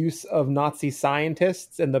about the use of Nazi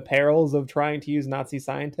scientists and the perils of trying to use Nazi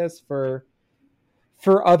scientists for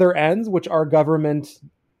other ends, which our government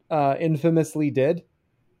infamously did.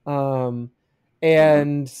 And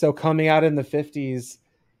so coming out in the 50s,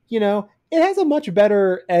 you know, it has a much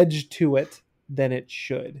better edge to it than it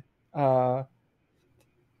should. And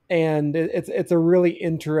it's a really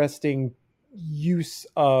interesting use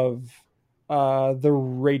of the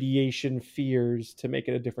radiation fears to make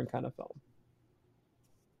it a different kind of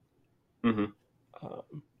film.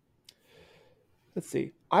 Let's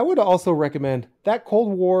see. I would also recommend that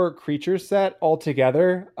Cold War creature set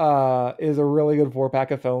altogether is a really good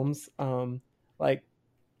 4-pack of films. Like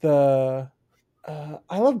I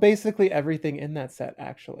love basically everything in that set,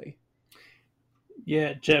 actually.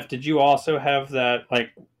 Yeah, Jeff, did you also have that, like,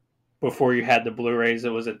 before you had the Blu-rays, it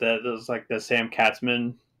was like the Sam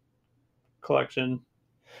Katzman collection?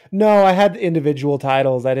 No, I had individual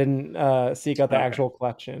titles. I didn't seek out the actual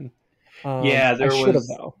collection. Yeah, I should have,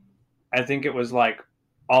 though. I think it was like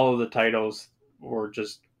all of the titles were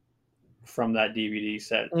just from that DVD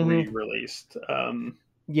set re-released.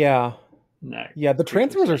 Yeah, the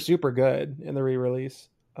transfers are super good in the re-release.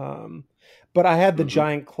 But I had the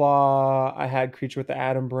Giant Claw. I had Creature with the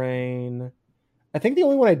Atom Brain. I think the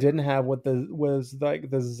only one I didn't have was like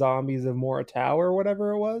the Zombies of Moritau or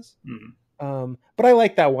whatever it was. But I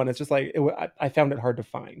like that one. It's just like I found it hard to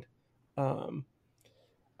find.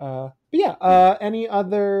 But yeah. Any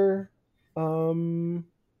other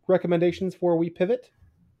recommendations before we pivot?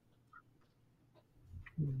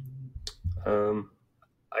 I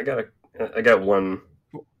got one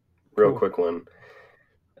real quick one.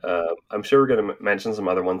 I'm sure we're going to mention some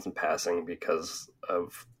other ones in passing because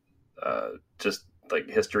of just like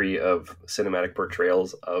history of cinematic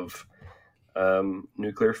portrayals of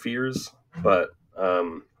nuclear fears. But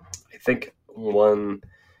I think one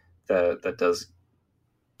that does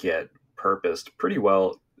get purposed pretty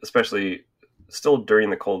well, especially still during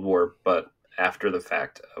the Cold War, but after the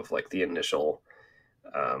fact of like the initial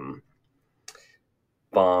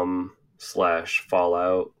bomb /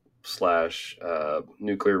 fallout /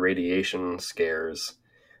 nuclear radiation scares,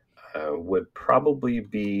 would probably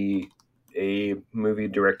be a movie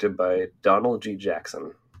directed by Donald G.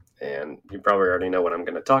 Jackson. And you probably already know what I'm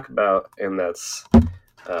going to talk about, and that's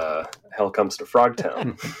Hell Comes to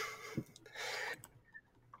Frogtown,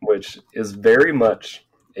 which is very much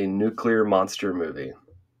a nuclear monster movie.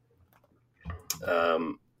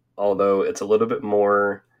 Although it's a little bit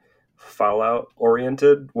more Fallout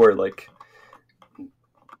oriented, where like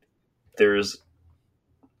there's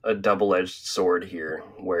a double-edged sword here,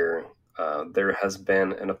 where there has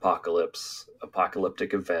been an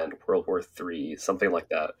apocalyptic event, World War III, something like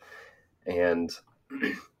that. And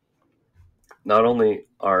not only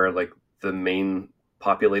are like the main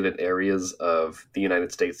populated areas of the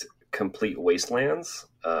United States complete wastelands,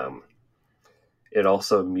 it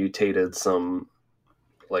also mutated some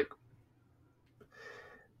like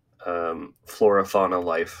flora fauna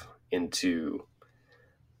life into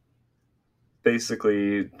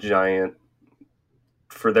basically giant,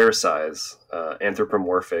 for their size,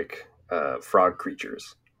 anthropomorphic frog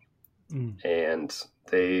creatures. And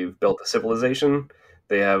they've built a civilization.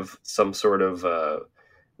 They have some sort of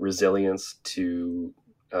resilience to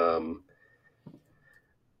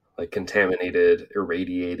like contaminated,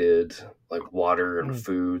 irradiated like water and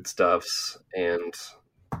food stuffs, and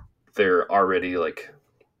they're already like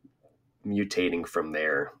mutating from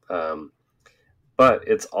there. But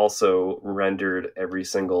it's also rendered every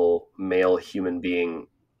single male human being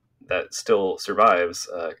that still survives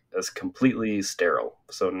as completely sterile.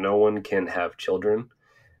 So no one can have children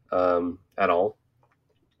at all,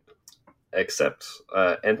 except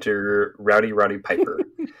enter Rowdy Roddy Piper,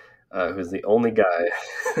 who's the only guy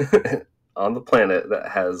on the planet that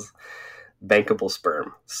has bankable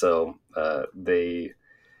sperm. So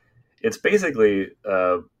it's basically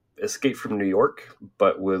Escape from New York,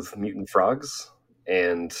 but with mutant frogs.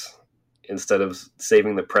 And instead of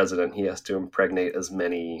saving the president, he has to impregnate as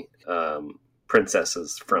many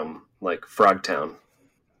princesses from like Frogtown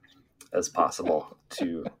as possible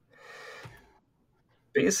to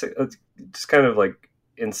just kind of like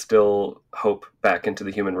instill hope back into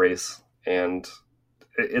the human race. And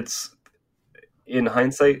it's in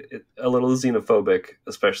hindsight, a little xenophobic,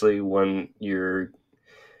 especially when you're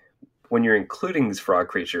including these frog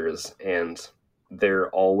creatures and they're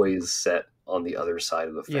always set on the other side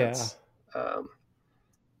of the fence.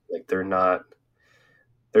 Like they're not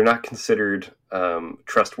considered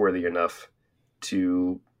trustworthy enough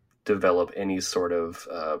to develop any sort of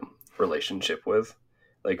relationship with.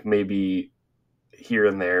 Like maybe here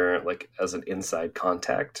and there, like as an inside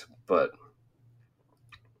contact, but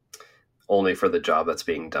only for the job that's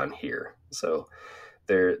being done here. So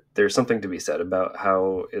there's something to be said about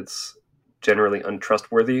how it's generally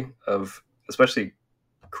untrustworthy of especially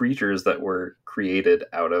creatures that were created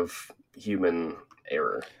out of human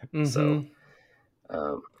error. Mm-hmm. So,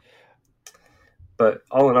 but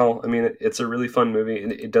all in all, I mean, it's a really fun movie.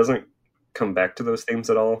 It doesn't come back to those themes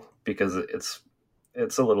at all because it's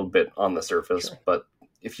a little bit on the surface. Sure. But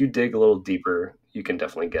if you dig a little deeper, you can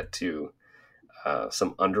definitely get to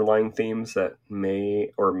some underlying themes that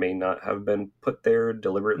may or may not have been put there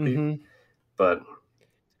deliberately. Mm-hmm. But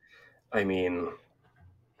I mean,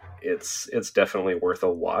 it's definitely worth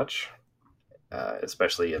a watch,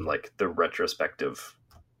 especially in like the retrospective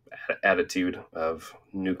attitude of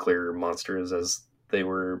nuclear monsters as they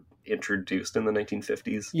were introduced in the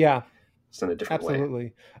 1950s. Yeah, just in a different way.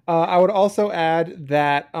 Absolutely. I would also add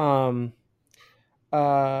that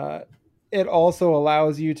it also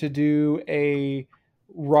allows you to do a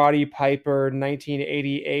Roddy Piper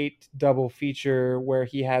 1988 double feature where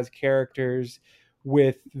he has characters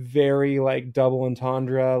with very like double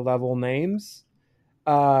entendre level names.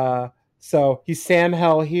 So he's Sam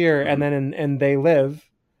Hell here, and then in They Live,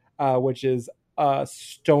 which is a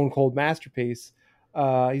stone cold masterpiece,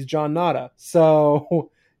 he's John Nada.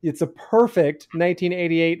 So it's a perfect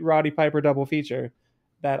 1988 Roddy Piper double feature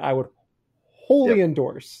that I would wholly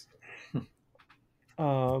endorse.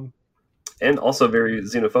 And also very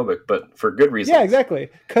xenophobic, but for good reasons. Yeah, exactly.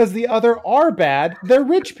 Because the other are bad. They're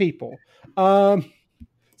rich people. So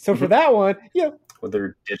for that one, with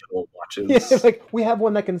their digital watches, like we have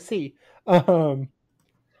one that can see. Oh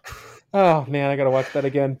man, I gotta watch that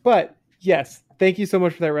again. But yes, thank you so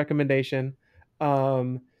much for that recommendation.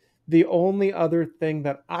 The only other thing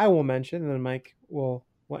that I will mention, and then Mike will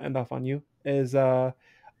end off on you, is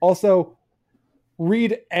also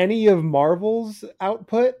read any of Marvel's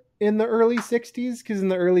output in the early 60s, because in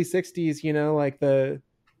the early 60s, like the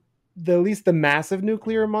at least the massive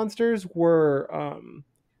nuclear monsters were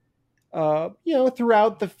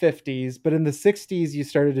throughout the 50s, but in the 60s you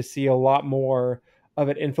started to see a lot more of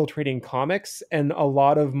it infiltrating comics, and a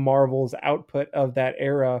lot of Marvel's output of that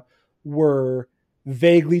era were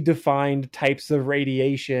vaguely defined types of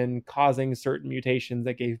radiation causing certain mutations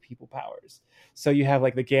that gave people powers. So you have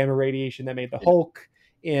like the gamma radiation that made the Hulk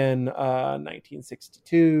in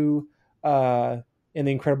 1962, in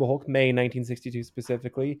the Incredible Hulk, May 1962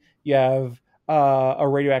 specifically. You have a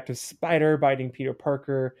radioactive spider biting Peter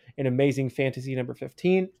Parker in Amazing Fantasy number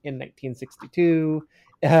 15 in 1962.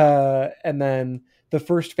 And then the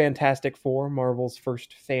first Fantastic Four, Marvel's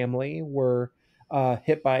first family, were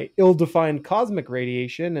hit by ill-defined cosmic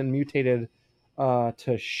radiation and mutated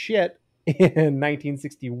to shit in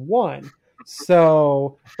 1961.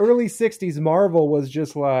 So early 60s Marvel was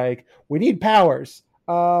just like, we need powers.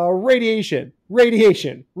 Radiation,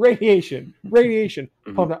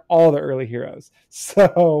 pumped out all the early heroes.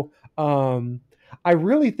 So I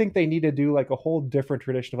really think they need to do like a whole different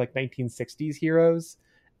tradition of like 1960s heroes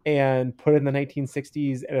and put it in the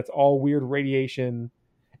 1960s, and it's all weird radiation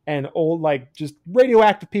and old like just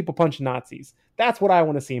radioactive people punching Nazis. That's what I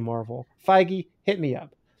want to see, Marvel. Feige, hit me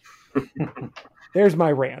up. There's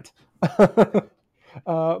my rant.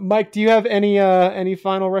 Mike, do you have any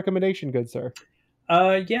final recommendation, good sir?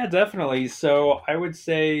 Yeah, definitely. So I would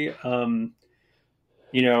say, if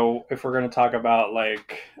we're going to talk about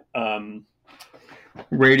like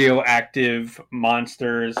radioactive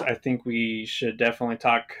monsters, I think we should definitely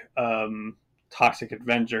talk Toxic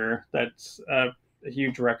Avenger. That's a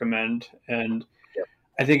huge recommend. And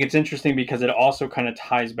I think it's interesting because it also kind of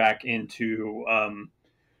ties back into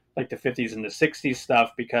like the 50s and the 60s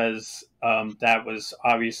stuff, because that was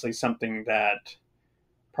obviously something that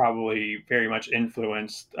probably very much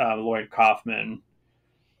influenced Lloyd Kaufman,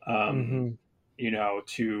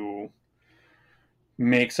 to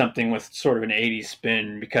make something with sort of an 80s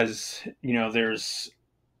spin, because,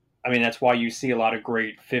 that's why you see a lot of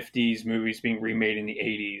great 50s movies being remade in the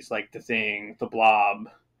 80s, like The Thing, The Blob,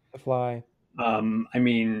 The Fly.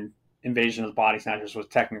 Invasion of the Body Snatchers was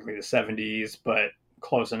technically the 70s, but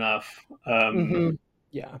close enough.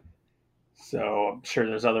 Yeah. So I'm sure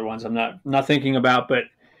there's other ones I'm not thinking about, but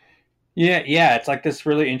Yeah, it's like this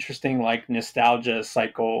really interesting like nostalgia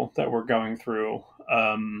cycle that we're going through.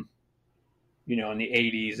 In the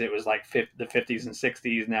 80s it was like the 50s and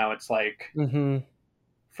 60s. Now it's like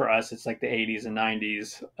for us it's like the 80s and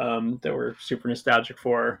 90s that we're super nostalgic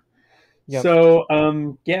for. Yep. So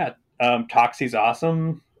Toxie's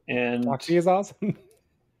awesome, and Toxie is awesome.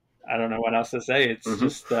 I don't know what else to say. It's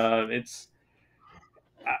just it's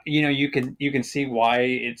you can see why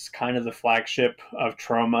it's kind of the flagship of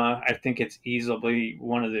Troma. I think it's easily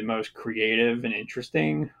one of the most creative and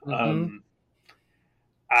interesting.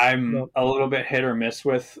 I'm a little bit hit or miss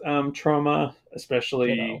with Troma,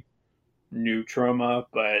 especially new Troma,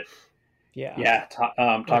 but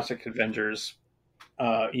Toxic Avengers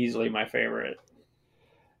easily my favorite.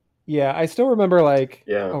 Yeah, I still remember go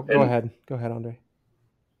ahead, Andre.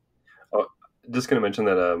 Oh, just gonna mention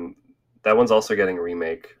that that one's also getting a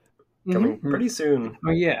remake coming pretty soon.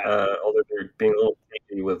 Oh yeah. Although they're being a little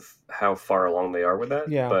picky with how far along they are with that.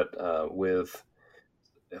 Yeah. But with,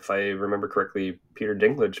 if I remember correctly, Peter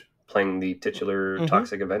Dinklage playing the titular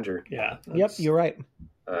Toxic Avenger. Yeah. Yep, you're right.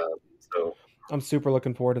 So I'm super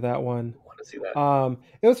looking forward to that one. I want to see that.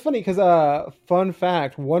 It was funny because fun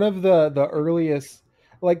fact, one of the earliest,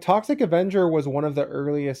 like, Toxic Avenger was one of the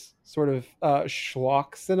earliest sort of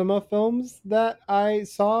schlock cinema films that I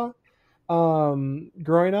saw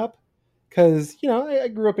growing up, because I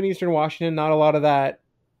grew up in Eastern Washington. Not a lot of that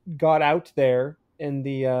got out there in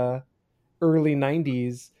the early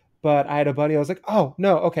 90s, but I had a buddy. I was like, oh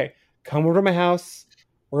no, okay, come over to my house,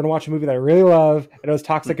 we're gonna watch a movie that I really love, and it was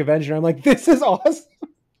Toxic Avenger. I'm like, this is awesome.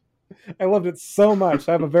 I loved it so much.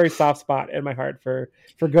 I have a very soft spot in my heart for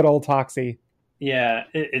good old Toxie. Yeah,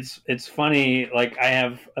 it's funny. Like, I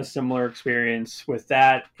have a similar experience with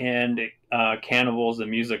that and Cannibals the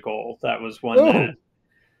musical. That was one that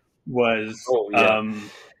was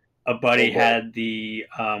a buddy had the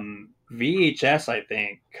VHS, I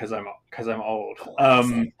think, because I'm old.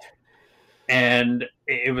 And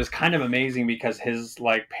it was kind of amazing because his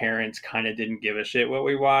like parents kind of didn't give a shit what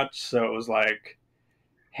we watched, so it was like,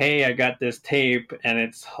 hey, I got this tape and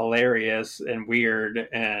it's hilarious and weird,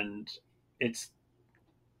 and it's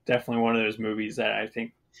definitely one of those movies that I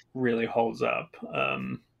think really holds up.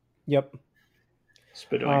 Yep.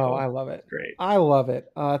 Spadoinkle. Oh, I love it. Great. I love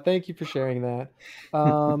it. Thank you for sharing that.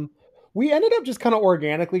 We ended up just kind of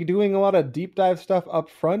organically doing a lot of deep dive stuff up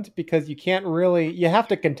front because you have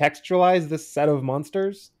to contextualize this set of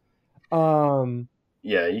monsters.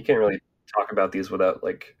 Yeah, you can't really talk about these without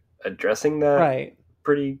like addressing that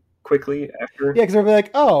pretty quickly after. Yeah, because they'll be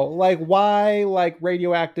like, oh, like, why, like,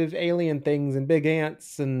 radioactive alien things and big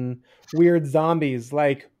ants and weird zombies?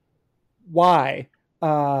 Like, why?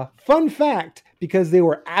 Fun fact, because they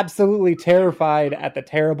were absolutely terrified at the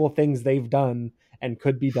terrible things they've done and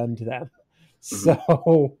could be done to them.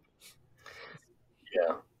 So,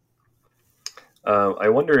 yeah. I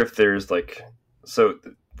wonder if there's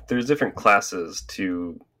there's different classes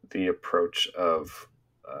to the approach of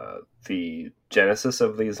the genesis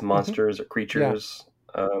of these monsters or creatures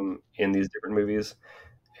in these different movies.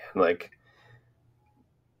 And like,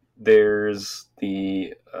 there's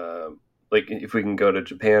the if we can go to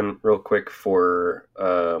Japan real quick for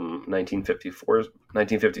 1954's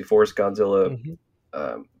Godzilla.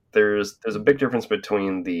 There's a big difference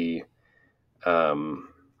between the I'm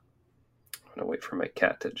gonna wait for my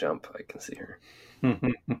cat to jump. I can see her.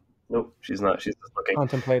 Nope, she's not. She's just looking.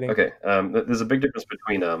 Contemplating. Okay. There's a big difference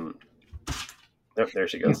between there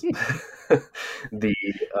she goes.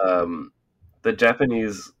 The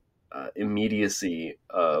Japanese immediacy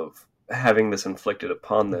of having this inflicted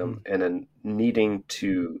upon them and then needing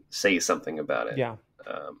to say something about it. Yeah.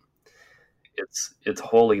 It's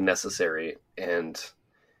wholly necessary, and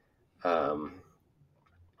I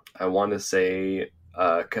want to say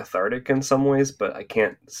cathartic in some ways, but I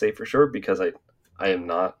can't say for sure because I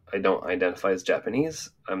don't identify as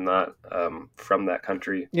Japanese. I'm not from that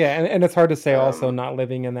country. Yeah, and it's hard to say also not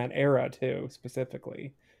living in that era too,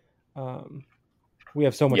 specifically. We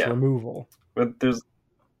have so much removal. But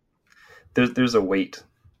there's a weight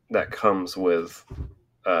that comes with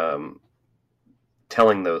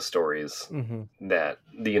telling those stories that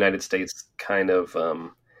the United States kind of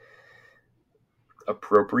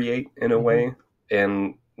appropriate in a way.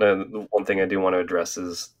 And the one thing I do want to address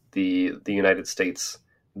is the United States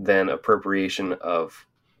then appropriation of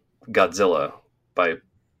Godzilla by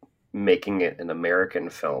making it an American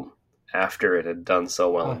film after it had done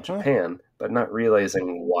so well in Japan, but not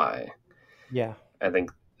realizing why. Yeah. I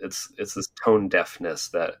think it's this tone deafness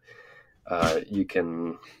that you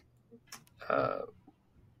can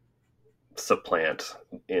supplant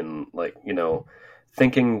in, like,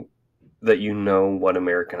 thinking that you know what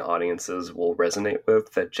American audiences will resonate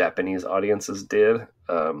with that Japanese audiences did.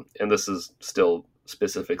 And this is still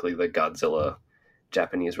specifically the Godzilla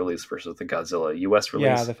Japanese release versus the Godzilla US release.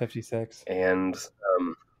 Yeah, the 56. And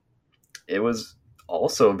it was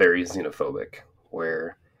also very xenophobic,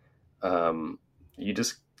 where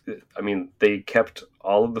they kept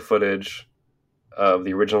all of the footage of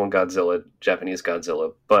the original Godzilla, Japanese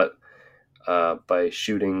Godzilla, but by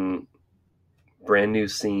shooting brand new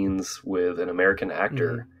scenes with an American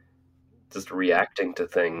actor just reacting to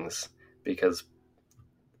things, because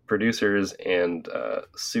producers and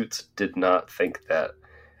suits did not think that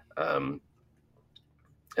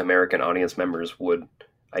American audience members would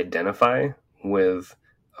identify with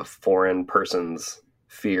a foreign person's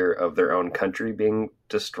fear of their own country being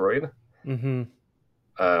destroyed. Mm-hmm.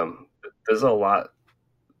 There's a lot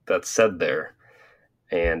that's said there,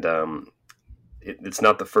 and it's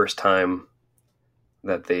not the first time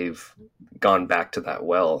that they've gone back to that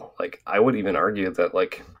well. Like, I would even argue that,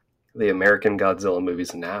 like, the American Godzilla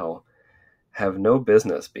movies now have no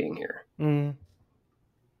business being here. Mm.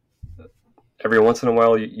 Every once in a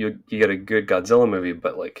while you get a good Godzilla movie,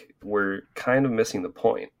 but, like, we're kind of missing the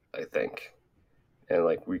point, I think. And,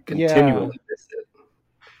 like, we continually miss it.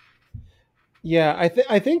 Yeah,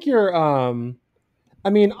 I think you're I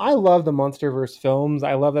mean, I love the Monsterverse films.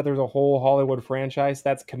 I love that there's a whole Hollywood franchise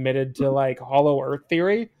that's committed to, like, Hollow Earth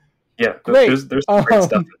theory. Yeah, great. There's some great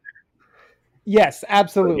stuff in there. Yes,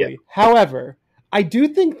 absolutely. Yeah. However, I do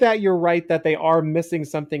think that you're right that they are missing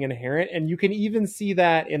something inherent, and you can even see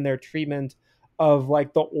that in their treatment of,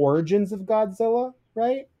 like, the origins of Godzilla,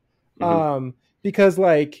 right? Mm-hmm. Because,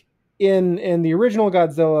 like, in the original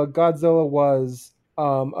Godzilla was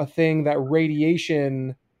a thing that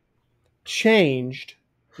radiation changed,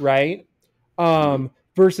 right?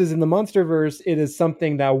 Versus in the Monsterverse, it is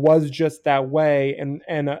something that was just that way, and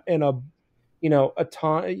a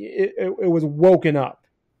time it was woken up,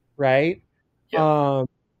 right? Yeah.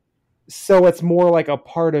 So it's more like a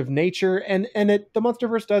part of nature, and the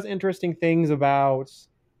Monsterverse does interesting things about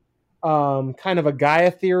kind of a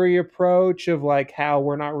Gaia theory approach of, like, how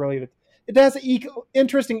we're not really. It has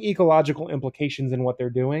interesting ecological implications in what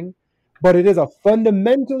they're doing, but it is a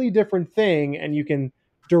fundamentally different thing, and you can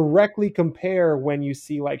directly compare when you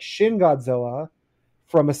see, like, Shin Godzilla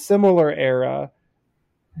from a similar era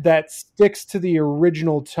that sticks to the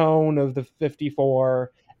original tone of the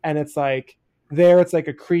 54, and it's like it's like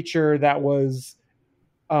a creature that was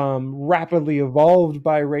rapidly evolved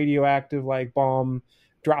by radioactive, like, bomb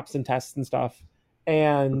drops and tests and stuff,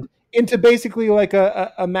 and into basically like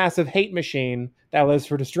a massive hate machine that lives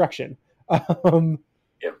for destruction.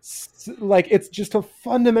 Like, it's just a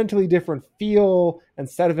fundamentally different feel and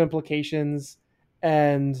set of implications,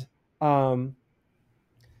 and I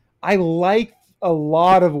like a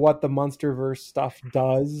lot of what the Monsterverse stuff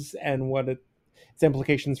does and what its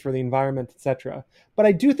implications for the environment, etc. But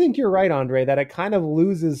I do think you're right, Andre, that it kind of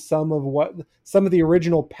loses some of the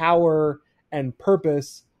original power and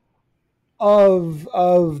purpose of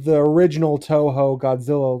the original Toho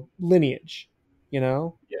Godzilla lineage, you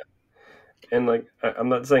know? Yeah. And, like, I'm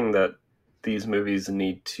not saying that these movies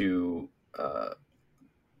need to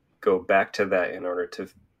go back to that in order to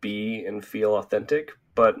be and feel authentic,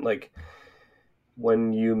 but, like,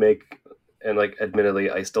 when you make, and, like, admittedly,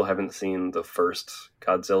 I still haven't seen the first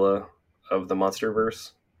Godzilla of the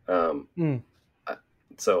Monsterverse,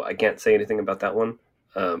 so I can't say anything about that one,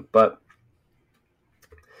 but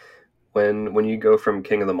when you go from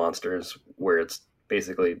King of the Monsters, where it's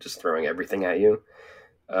basically just throwing everything at you,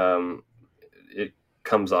 it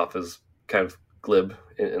comes off as kind of glib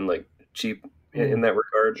and like cheap in that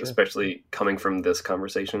regard, sure. Especially coming from this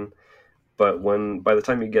conversation. But by the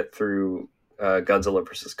time you get through Godzilla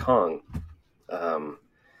vs. Kong,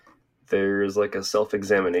 there's like a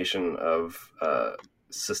self-examination of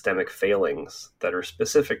systemic failings that are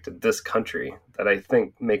specific to this country that I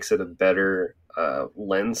think makes it a better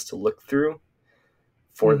lens to look through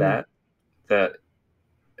for that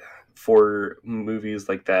for movies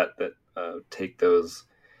like that take those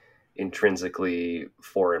intrinsically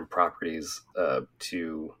foreign properties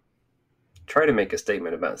to try to make a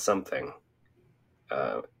statement about something.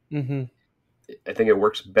 I think it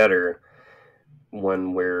works better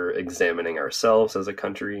when we're examining ourselves as a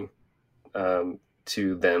country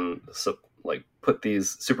to then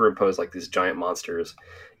superimpose like these giant monsters.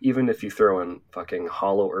 Even if you throw in fucking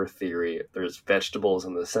Hollow Earth theory, there's vegetables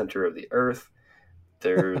in the center of the earth.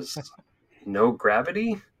 There's no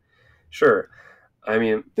gravity. Sure. I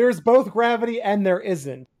mean, there's both gravity and there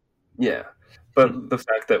isn't. Yeah. But the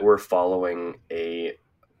fact that we're following a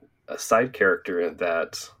side character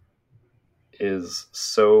that is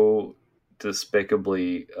so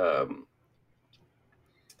despicably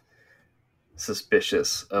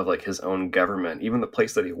suspicious of like his own government, even the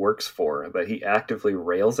place that he works for, that he actively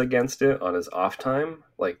rails against it on his off time.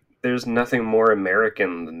 Like, there's nothing more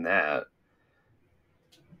American than that.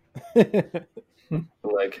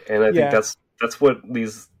 Like, and I think that's what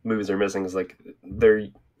these movies are missing, is like they're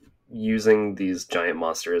using these giant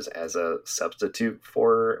monsters as a substitute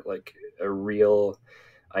for like a real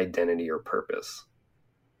identity or purpose.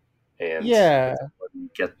 And when you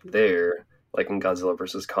get there, like in Godzilla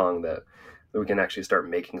versus Kong, that we can actually start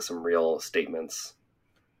making some real statements.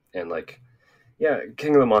 And like, yeah,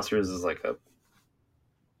 King of the Monsters is like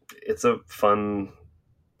it's a fun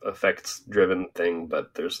effects driven thing,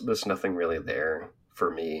 but there's nothing really there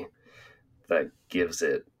for me that gives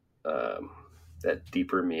it that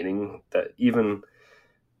deeper meaning that even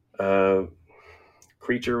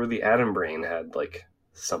Creature with the Atom Brain had like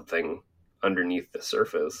something underneath the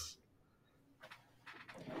surface.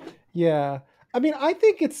 Yeah. I mean, I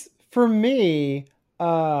think it's, for me,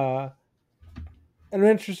 and I'm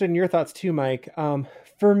interested in your thoughts too, Mike.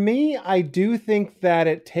 For me, I do think that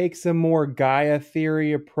it takes a more Gaia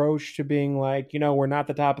theory approach to being like, we're not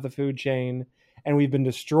the top of the food chain, and we've been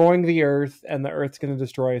destroying the Earth, and the Earth's going to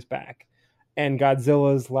destroy us back. And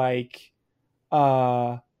Godzilla's like,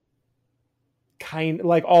 all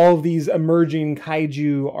of these emerging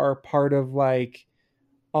kaiju are part of like,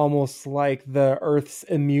 almost like the Earth's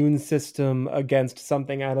immune system against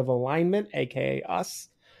something out of alignment, aka us.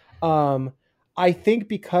 I think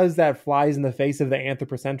because that flies in the face of the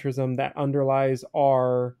anthropocentrism that underlies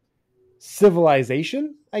our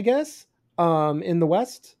civilization, I guess, in the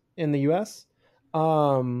West, in the US. If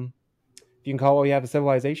you can call what we have a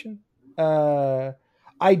civilization.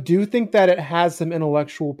 I do think that it has some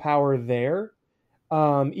intellectual power there,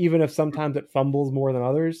 even if sometimes it fumbles more than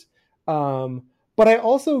others. But I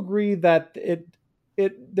also agree that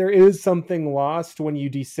there is something lost when you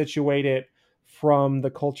desituate it from the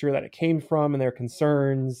culture that it came from and their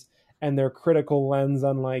concerns and their critical lens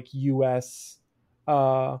on like U.S.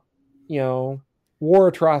 War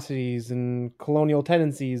atrocities and colonial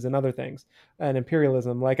tendencies and other things and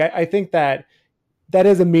imperialism. Like I think that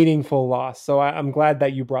is a meaningful loss. So I'm glad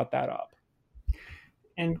that you brought that up.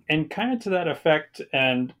 And kind of to that effect,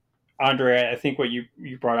 and Andre, I think what you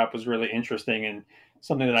brought up was really interesting and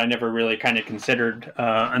something that I never really kind of considered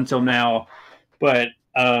until now. But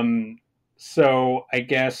so I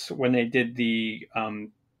guess when they did the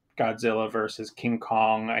Godzilla versus King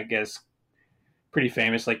Kong, I guess pretty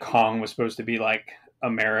famously, Kong was supposed to be like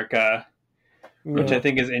America, which I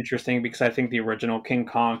think is interesting because I think the original King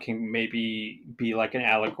Kong can maybe be like an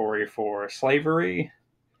allegory for slavery.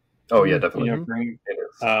 Oh yeah, definitely.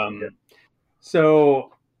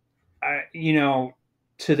 So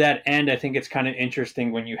to that end, I think it's kind of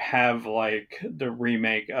interesting when you have like the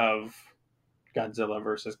remake of Godzilla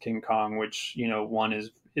versus King Kong, which, one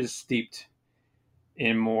is steeped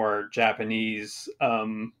in more Japanese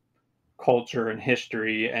culture and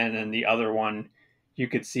history. And then the other one you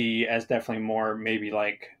could see as definitely more maybe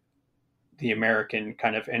like the American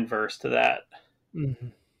kind of inverse to that. Mm-hmm.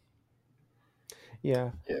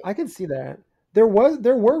 Yeah, I could see that. There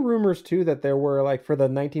were rumors too that there were like for the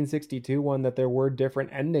 1962 one that there were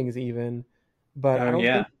different endings even, but I don't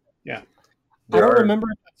think. Yeah. I don't remember.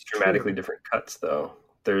 Dramatically different cuts though.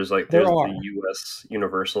 There's the U.S.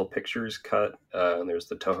 Universal Pictures cut, and there's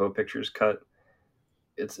the Toho Pictures cut.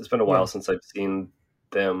 It's been a while since I've seen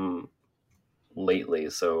them lately,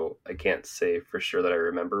 so I can't say for sure that I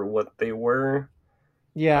remember what they were.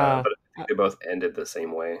 Yeah, but I think they both ended the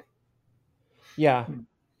same way. Yeah.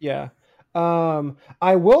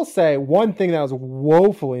 I will say one thing that was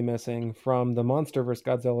woefully missing from the Monster vs.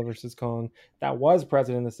 Godzilla vs. Kong that was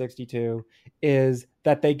present in the 62 is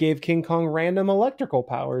that they gave King Kong random electrical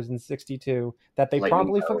powers in 62 that they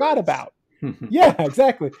promptly forgot about. Yeah,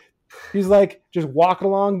 exactly. He's like just walking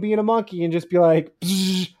along being a monkey and just be like,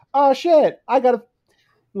 oh shit, I gotta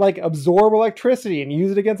like absorb electricity and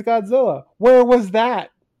use it against Godzilla. Where was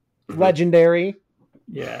that? Legendary.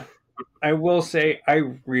 Yeah. I will say I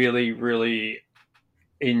really, really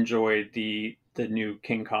enjoyed the new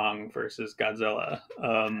King Kong versus Godzilla.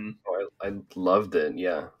 I loved it.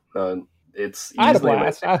 Yeah, it's easily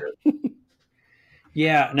my favorite.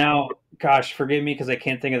 Yeah. Now, gosh, forgive me because I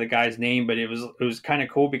can't think of the guy's name, but it was kind of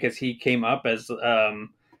cool because he came up as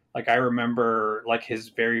like I remember like his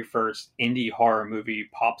very first indie horror movie,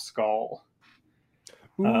 Pop Skull.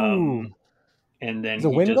 Ooh. And then he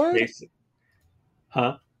Wingard? just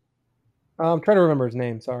huh? I'm trying to remember his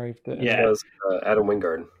name. Sorry. It was Adam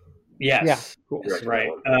Wingard. Yes. Yeah. Cool. Right.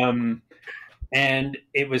 And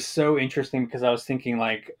it was so interesting because I was thinking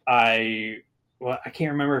like I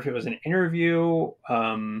can't remember if it was an interview,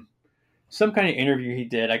 some kind of interview he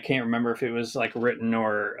did. I can't remember if it was like written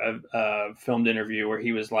or a filmed interview where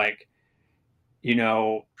he was like, you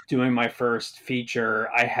know, doing my first feature,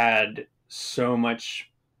 I had so much,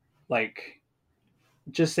 like,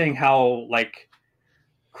 just saying how like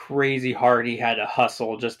crazy hard he had to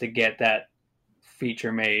hustle just to get that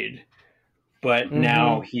feature made. But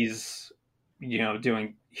now he's, you know,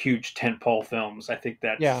 doing huge tentpole films. I think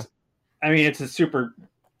that's, I mean, it's a super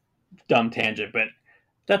dumb tangent, but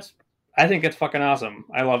I think it's fucking awesome.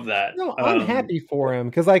 I love that. No, I'm happy for him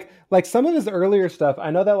because like some of his earlier stuff,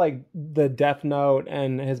 I know that like the Death Note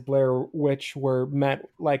and his Blair Witch were met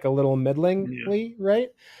like a little middlingly, right?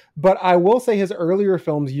 But I will say his earlier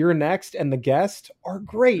films, You're Next and The Guest, are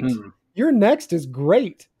great. You're Next is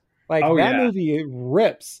great. Like movie, it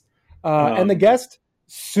rips. And The Guest,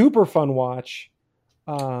 super fun watch.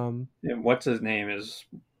 What's his name is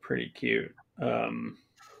pretty cute.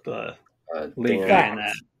 The lead Dan. guy in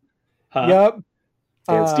that. Yep.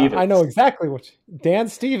 Dan Stevens. I know exactly what Dan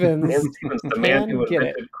Stevens. Dan Stevens, the man who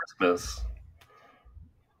invented Christmas.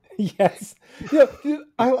 Yes. Yeah,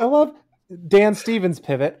 I love Dan Stevens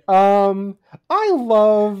pivot. I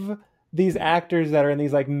love these actors that are in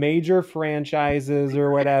these like major franchises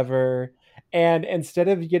or whatever, and instead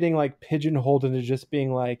of getting like pigeonholed into just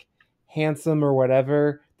being like handsome or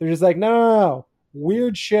whatever, they're just like, no,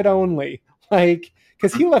 weird shit only. Like,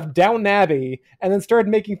 because he left Downton Abbey and then started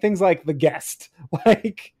making things like The Guest.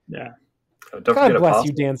 Like, yeah. God bless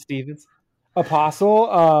you, Dan Stevens.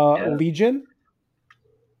 Apostle, Legion.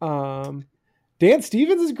 Dan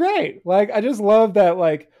Stevens is great. Like, I just love that,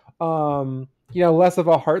 like, you know, less of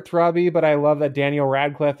a heartthrobby, but I love that Daniel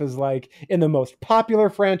Radcliffe is like in the most popular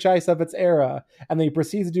franchise of its era, and then he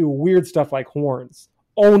proceeds to do weird stuff like Horns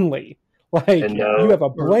only. Like, you have a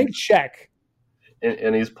blank check.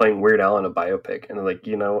 And he's playing Weird Al in a biopic, and like,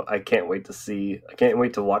 you know, I can't wait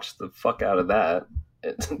to watch the fuck out of that.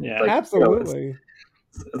 Yeah, like, absolutely. You know,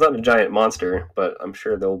 it's not a giant monster, but I'm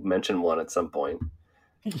sure they'll mention one at some point.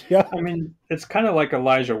 Yeah, I mean, it's kind of like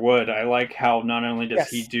Elijah Wood. I like how not only does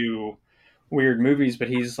he do weird movies, but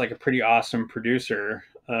he's like a pretty awesome producer.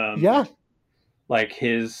 Like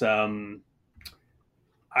his,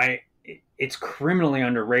 it's criminally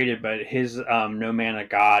underrated, but his No Man of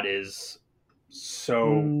God is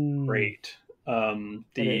so great.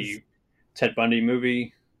 The Ted Bundy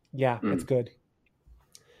movie. Yeah, it's good.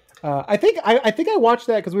 I think I watched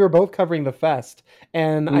that because we were both covering the fest,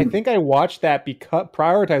 and I think I watched that because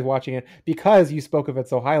prioritized watching it because you spoke of it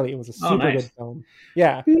so highly. It was a super good film.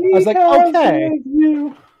 Yeah, I was like, okay.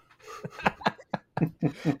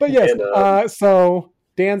 But yes, so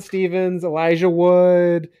Dan Stevens, Elijah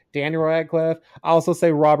Wood, Daniel Radcliffe. I also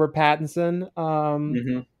say Robert Pattinson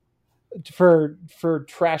for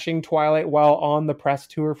trashing Twilight while on the press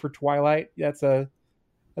tour for Twilight. That's a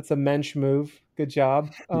mensch move. Good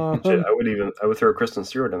job. I would throw Kristen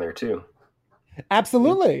Stewart in there too.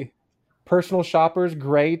 Absolutely. Personal Shopper's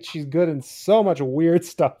great. She's good in so much weird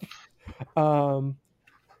stuff. Bless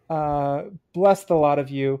the lot of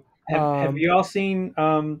you. Have you all seen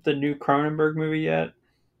the new Cronenberg movie yet?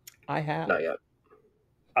 I have. Not yet.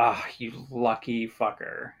 Ah, you lucky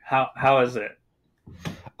fucker. How is it?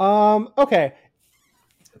 Okay.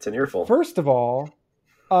 It's an earful. First of all,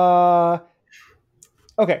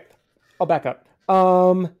 okay, I'll back up.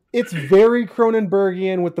 It's very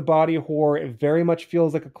Cronenbergian with the body horror. It very much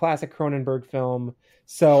feels like a classic Cronenberg film.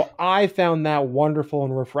 So I found that wonderful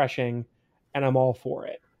and refreshing, and I'm all for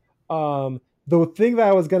it. The thing that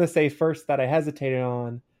I was going to say first that I hesitated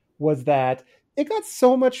on was that it got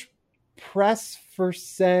so much press for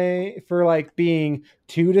like being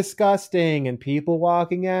too disgusting and people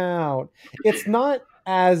walking out. It's not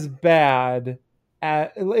as bad.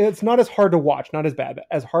 It's not as hard to watch, not as bad, but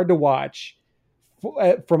as hard to watch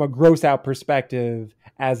from a gross out perspective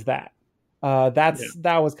as that.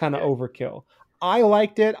 That was kind of overkill. I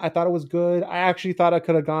liked it. I thought it was good. I actually thought I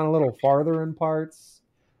could have gone a little farther in parts,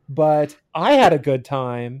 but I had a good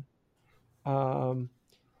time.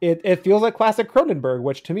 It feels like classic Cronenberg,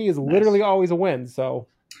 which to me is literally always a win. So,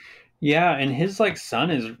 yeah, and his like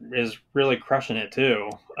son is really crushing it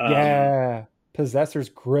too. Yeah, Possessor's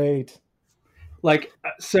great. Like,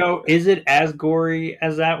 so is it as gory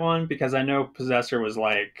as that one? Because I know Possessor was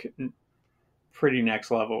like pretty next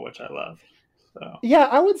level, which I love. So yeah,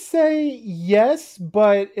 I would say yes,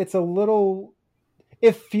 but it feels a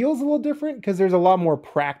little different because there's a lot more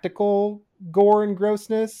practical gore and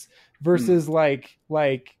grossness versus like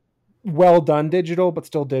well done digital, but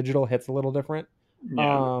still digital hits a little different.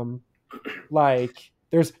 Yeah. Like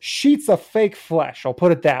there's sheets of fake flesh. I'll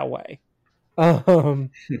put it that way. Well,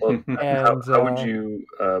 how would you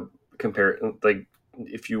compare it? Like,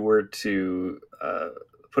 if you were to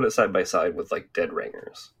put it side by side with like Dead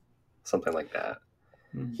Ringers, something like that?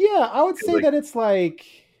 Yeah, I would say that it's like,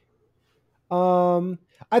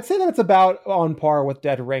 I'd say that it's about on par with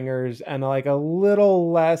Dead Ringers and like a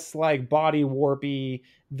little less like body warpy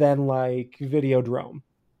than like Videodrome.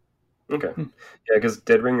 Okay. Yeah, because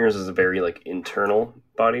Dead Ringers is a very like internal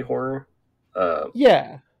body horror.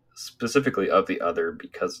 Yeah. Specifically of the other,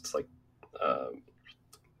 because it's like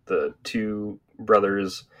the two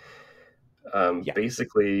brothers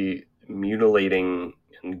basically mutilating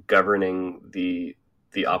and governing the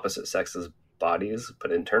opposite sex's bodies,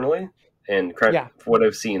 but internally. And what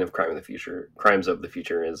I've seen of Crimes of the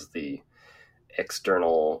Future is the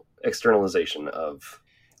externalization of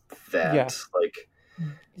that, like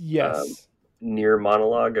near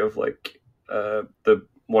monologue of like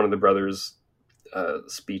one of the brothers'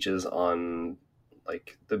 speeches on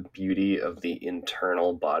like the beauty of the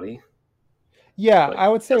internal body. Yeah, like, I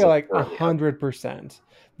would say like 100%.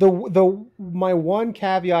 My one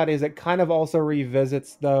caveat is it kind of also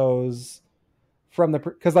revisits those from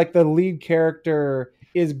because like the lead character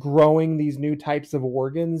is growing these new types of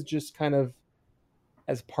organs just kind of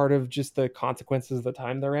as part of just the consequences of the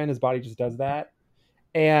time they're in. His body just does that.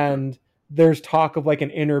 And there's talk of like an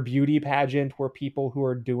inner beauty pageant where people who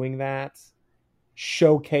are doing that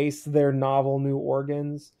showcase their novel new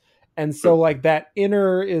organs. And so like that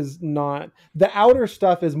inner is not, the outer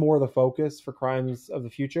stuff is more the focus for Crimes of the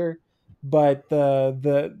Future, but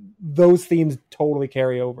those themes totally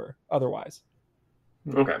carry over otherwise.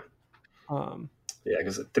 Okay. Yeah,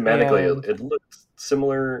 because thematically it looks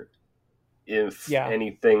similar, if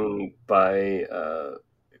anything, by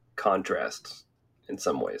contrast in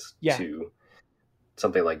some ways to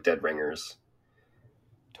something like Dead Ringers.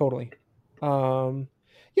 Totally.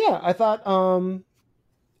 I thought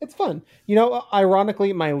it's fun. You know,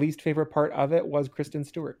 ironically, my least favorite part of it was Kristen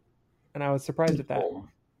Stewart, and I was surprised at that.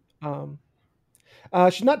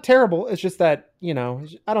 She's not terrible. It's just that, you know,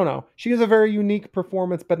 I don't know. She has a very unique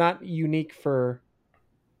performance, but not unique for...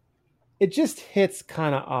 It just hits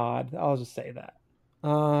kind of odd. I'll just say that.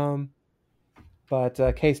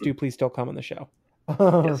 But Case, do please still come on the show.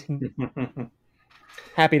 Yes.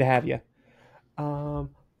 Happy to have you.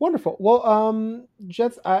 Wonderful. Well,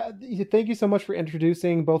 Jets, thank you so much for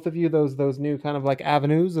introducing both of you those new kind of like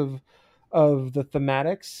avenues of the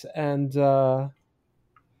thematics, and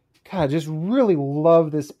God, just really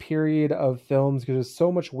love this period of films because there's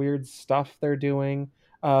so much weird stuff they're doing.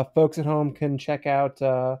 Folks at home can check out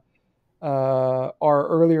our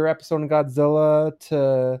earlier episode on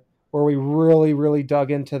Godzilla where we really, really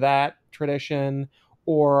dug into that tradition,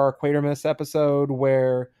 or our Quatermass episode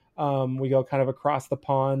where we go kind of across the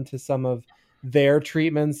pond to some of their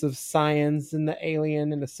treatments of science and the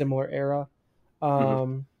alien in a similar era.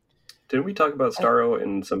 Didn't we talk about Starro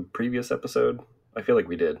in some previous episode? I feel like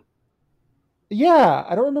we did. Yeah,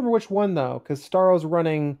 I don't remember which one though, because Starro's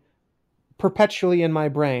running perpetually in my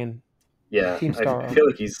brain. Yeah, I feel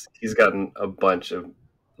like he's gotten a bunch of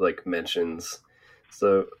like mentions.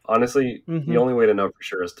 So honestly, the only way to know for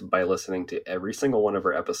sure is by listening to every single one of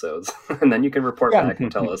our episodes, and then you can report back and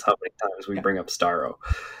tell us how many times we bring up Starro.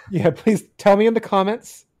 Yeah, please tell me in the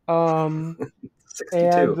comments.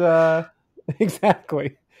 62. And,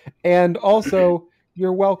 exactly. And also,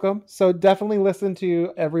 you're welcome. So definitely listen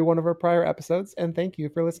to every one of our prior episodes, and thank you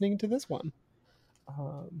for listening to this one.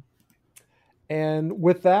 And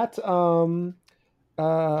with that,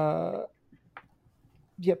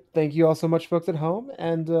 yep, thank you all so much, folks at home.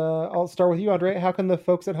 And I'll start with you, Andre. How can the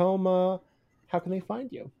folks at home, how can they find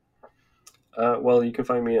you? Well, you can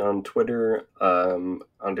find me on Twitter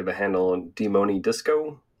under the handle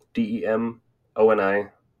DemoniDisco,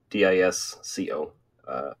 DeMonidisco.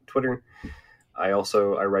 Twitter. I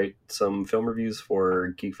write some film reviews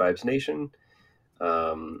for Geek Vibes Nation,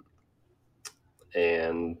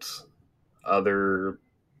 and other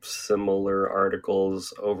similar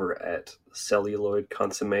articles over at Celluloid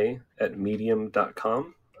Consomme at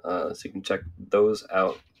medium.com. So you can check those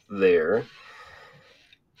out there.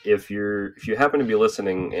 If you happen to be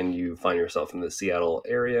listening and you find yourself in the Seattle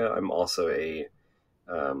area, I'm also a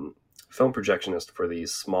film projectionist for the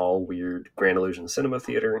small, weird Grand Illusion Cinema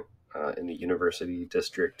Theater in the University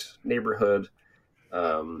District neighborhood.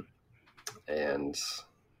 And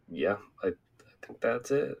yeah, I think that's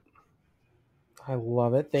it. I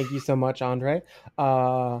love it. Thank you so much, Andre.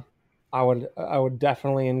 I would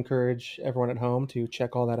definitely encourage everyone at home to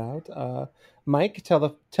check all that out. Mike, tell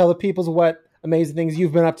the peoples what amazing things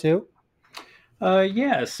you've been up to.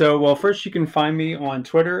 Yeah, so, well, first you can find me on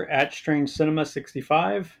Twitter at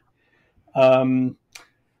StrangeCinema65.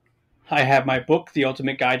 I have my book, The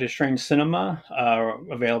Ultimate Guide to Strange Cinema,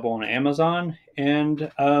 available on Amazon.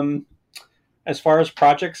 And as far as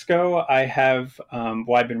projects go, I have,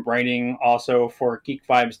 I've been writing also for Geek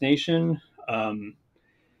Vibes Nation.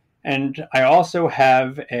 And I also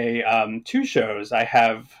have two shows. I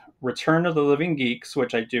have Return of the Living Geeks,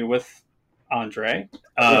 which I do with Andre.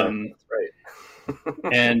 That's right.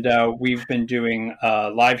 And we've been doing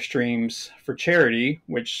live streams for charity,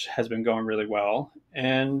 which has been going really well.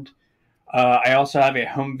 And I also have a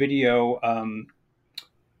home video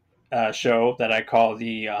show that I call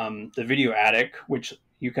the Video Attic, which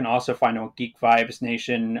you can also find on Geek Vibes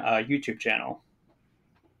Nation YouTube channel.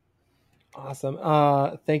 Awesome.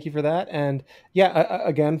 Thank you for that. And yeah,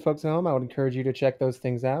 again, folks at home, I would encourage you to check those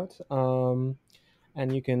things out.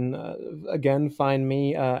 And you can, again, find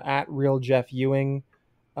me at Real Jeff Ewing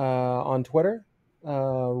on Twitter,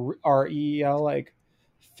 REL, like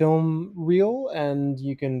Film Reel. And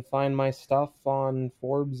you can find my stuff on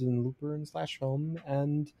Forbes and Looper and /film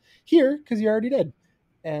and here, because you already did.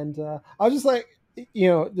 And I was just like,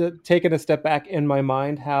 taking a step back in my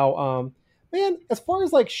mind, how, man, as far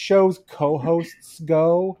as like shows co-hosts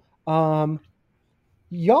go,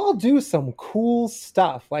 y'all do some cool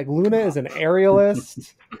stuff. Like Luna is an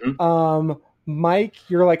aerialist. Mike,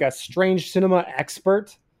 you're like a strange cinema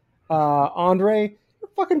expert. Andre, you're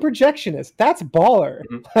a fucking projectionist. That's baller.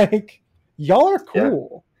 Like, y'all are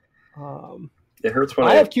cool. Yeah. It hurts when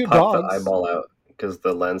I have cute pop dogs. the eyeball out because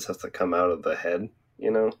the lens has to come out of the head.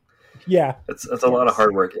 Yeah, it's a lot of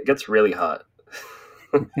hard work. It gets really hot.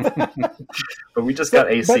 But we just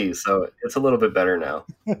got AC, so it's a little bit better now.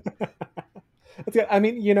 I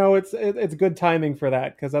mean, it's good timing for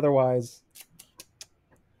that, because otherwise,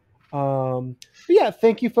 but yeah,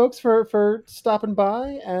 thank you folks for stopping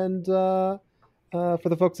by, and for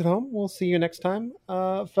the folks at home, we'll see you next time,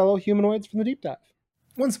 fellow humanoids from the Deep Dive.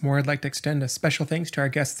 Once more, I'd like to extend a special thanks to our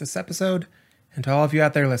guests this episode, and to all of you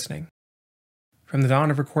out there listening. From the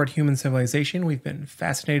dawn of recorded human civilization, we've been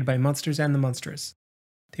fascinated by monsters and the monstrous.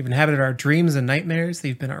 They've inhabited our dreams and nightmares,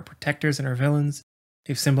 they've been our protectors and our villains,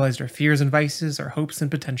 they've symbolized our fears and vices, our hopes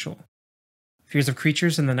and potential. Fears of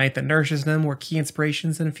creatures and the night that nourishes them were key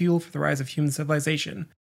inspirations and fuel for the rise of human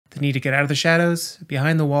civilization, the need to get out of the shadows,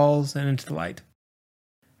 behind the walls, and into the light.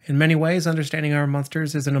 In many ways, understanding our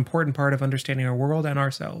monsters is an important part of understanding our world and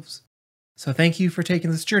ourselves. So thank you for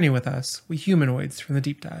taking this journey with us, we humanoids from the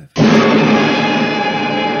Deep Dive.